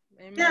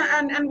 Amen. Yeah,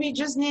 and we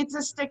just need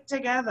to stick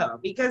together,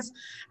 because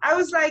I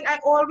was like, I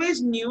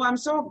always knew, I'm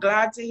so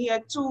glad to hear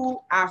two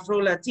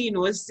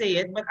Afro-Latinos say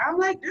it, but I'm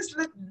like, this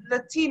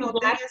Latino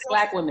thing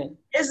Black women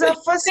is a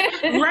first,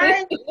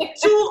 right?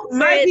 To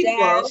my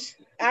people.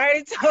 I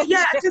already told you.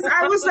 Yeah, because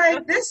I was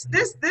like,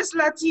 this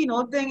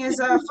Latino thing is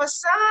a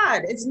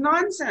facade. It's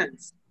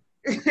nonsense.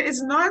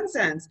 It's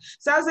nonsense.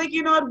 So I was like,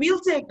 you know what,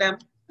 we'll take them.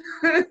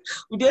 They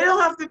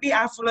don't have to be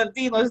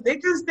Afro-Latinos. They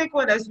can stick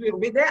with us.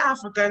 They're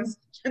Africans,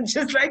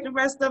 just like the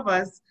rest of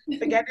us.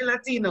 Forget the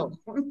Latino.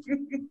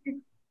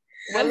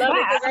 I love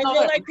it, because I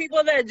feel like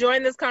people that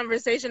join this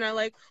conversation are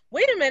like,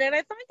 wait a minute,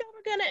 I thought y'all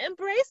were going to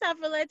embrace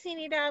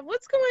Afro-Latinidad.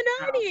 What's going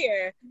on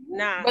here?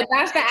 Nah. But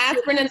that's the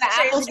aspirin and the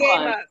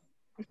applesauce.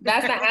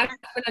 That's the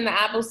aspirin and the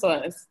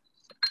applesauce.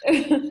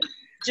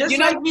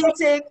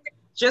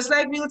 Just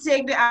like we'll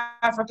take the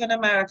African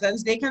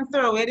Americans, they can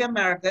throw away the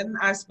American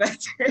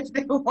aspect if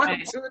they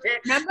want to.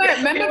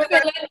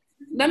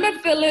 Remember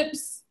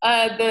Phillips,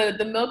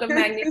 the milk of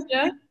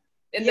magnesia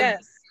in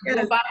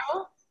the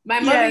bottle? My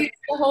mother used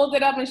to hold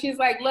it up and she's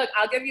like, look,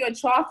 I'll give you a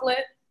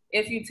chocolate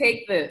if you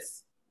take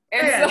this.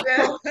 And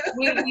so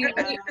we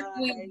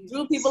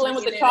drew people in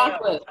with the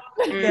chocolate.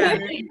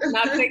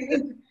 Now take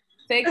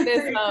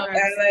this.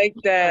 I like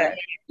that.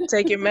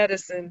 Take your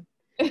medicine.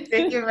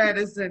 Take your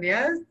medicine,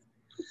 yes?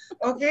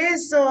 Okay,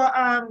 so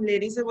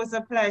ladies, it was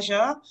a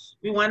pleasure.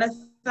 We want to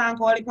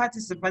thank all the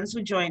participants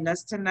who joined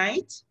us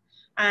tonight.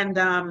 And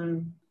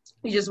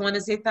we just want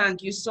to say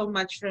thank you so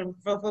much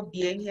for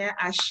being here.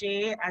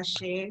 Ashe,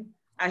 ashe,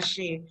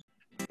 ashe.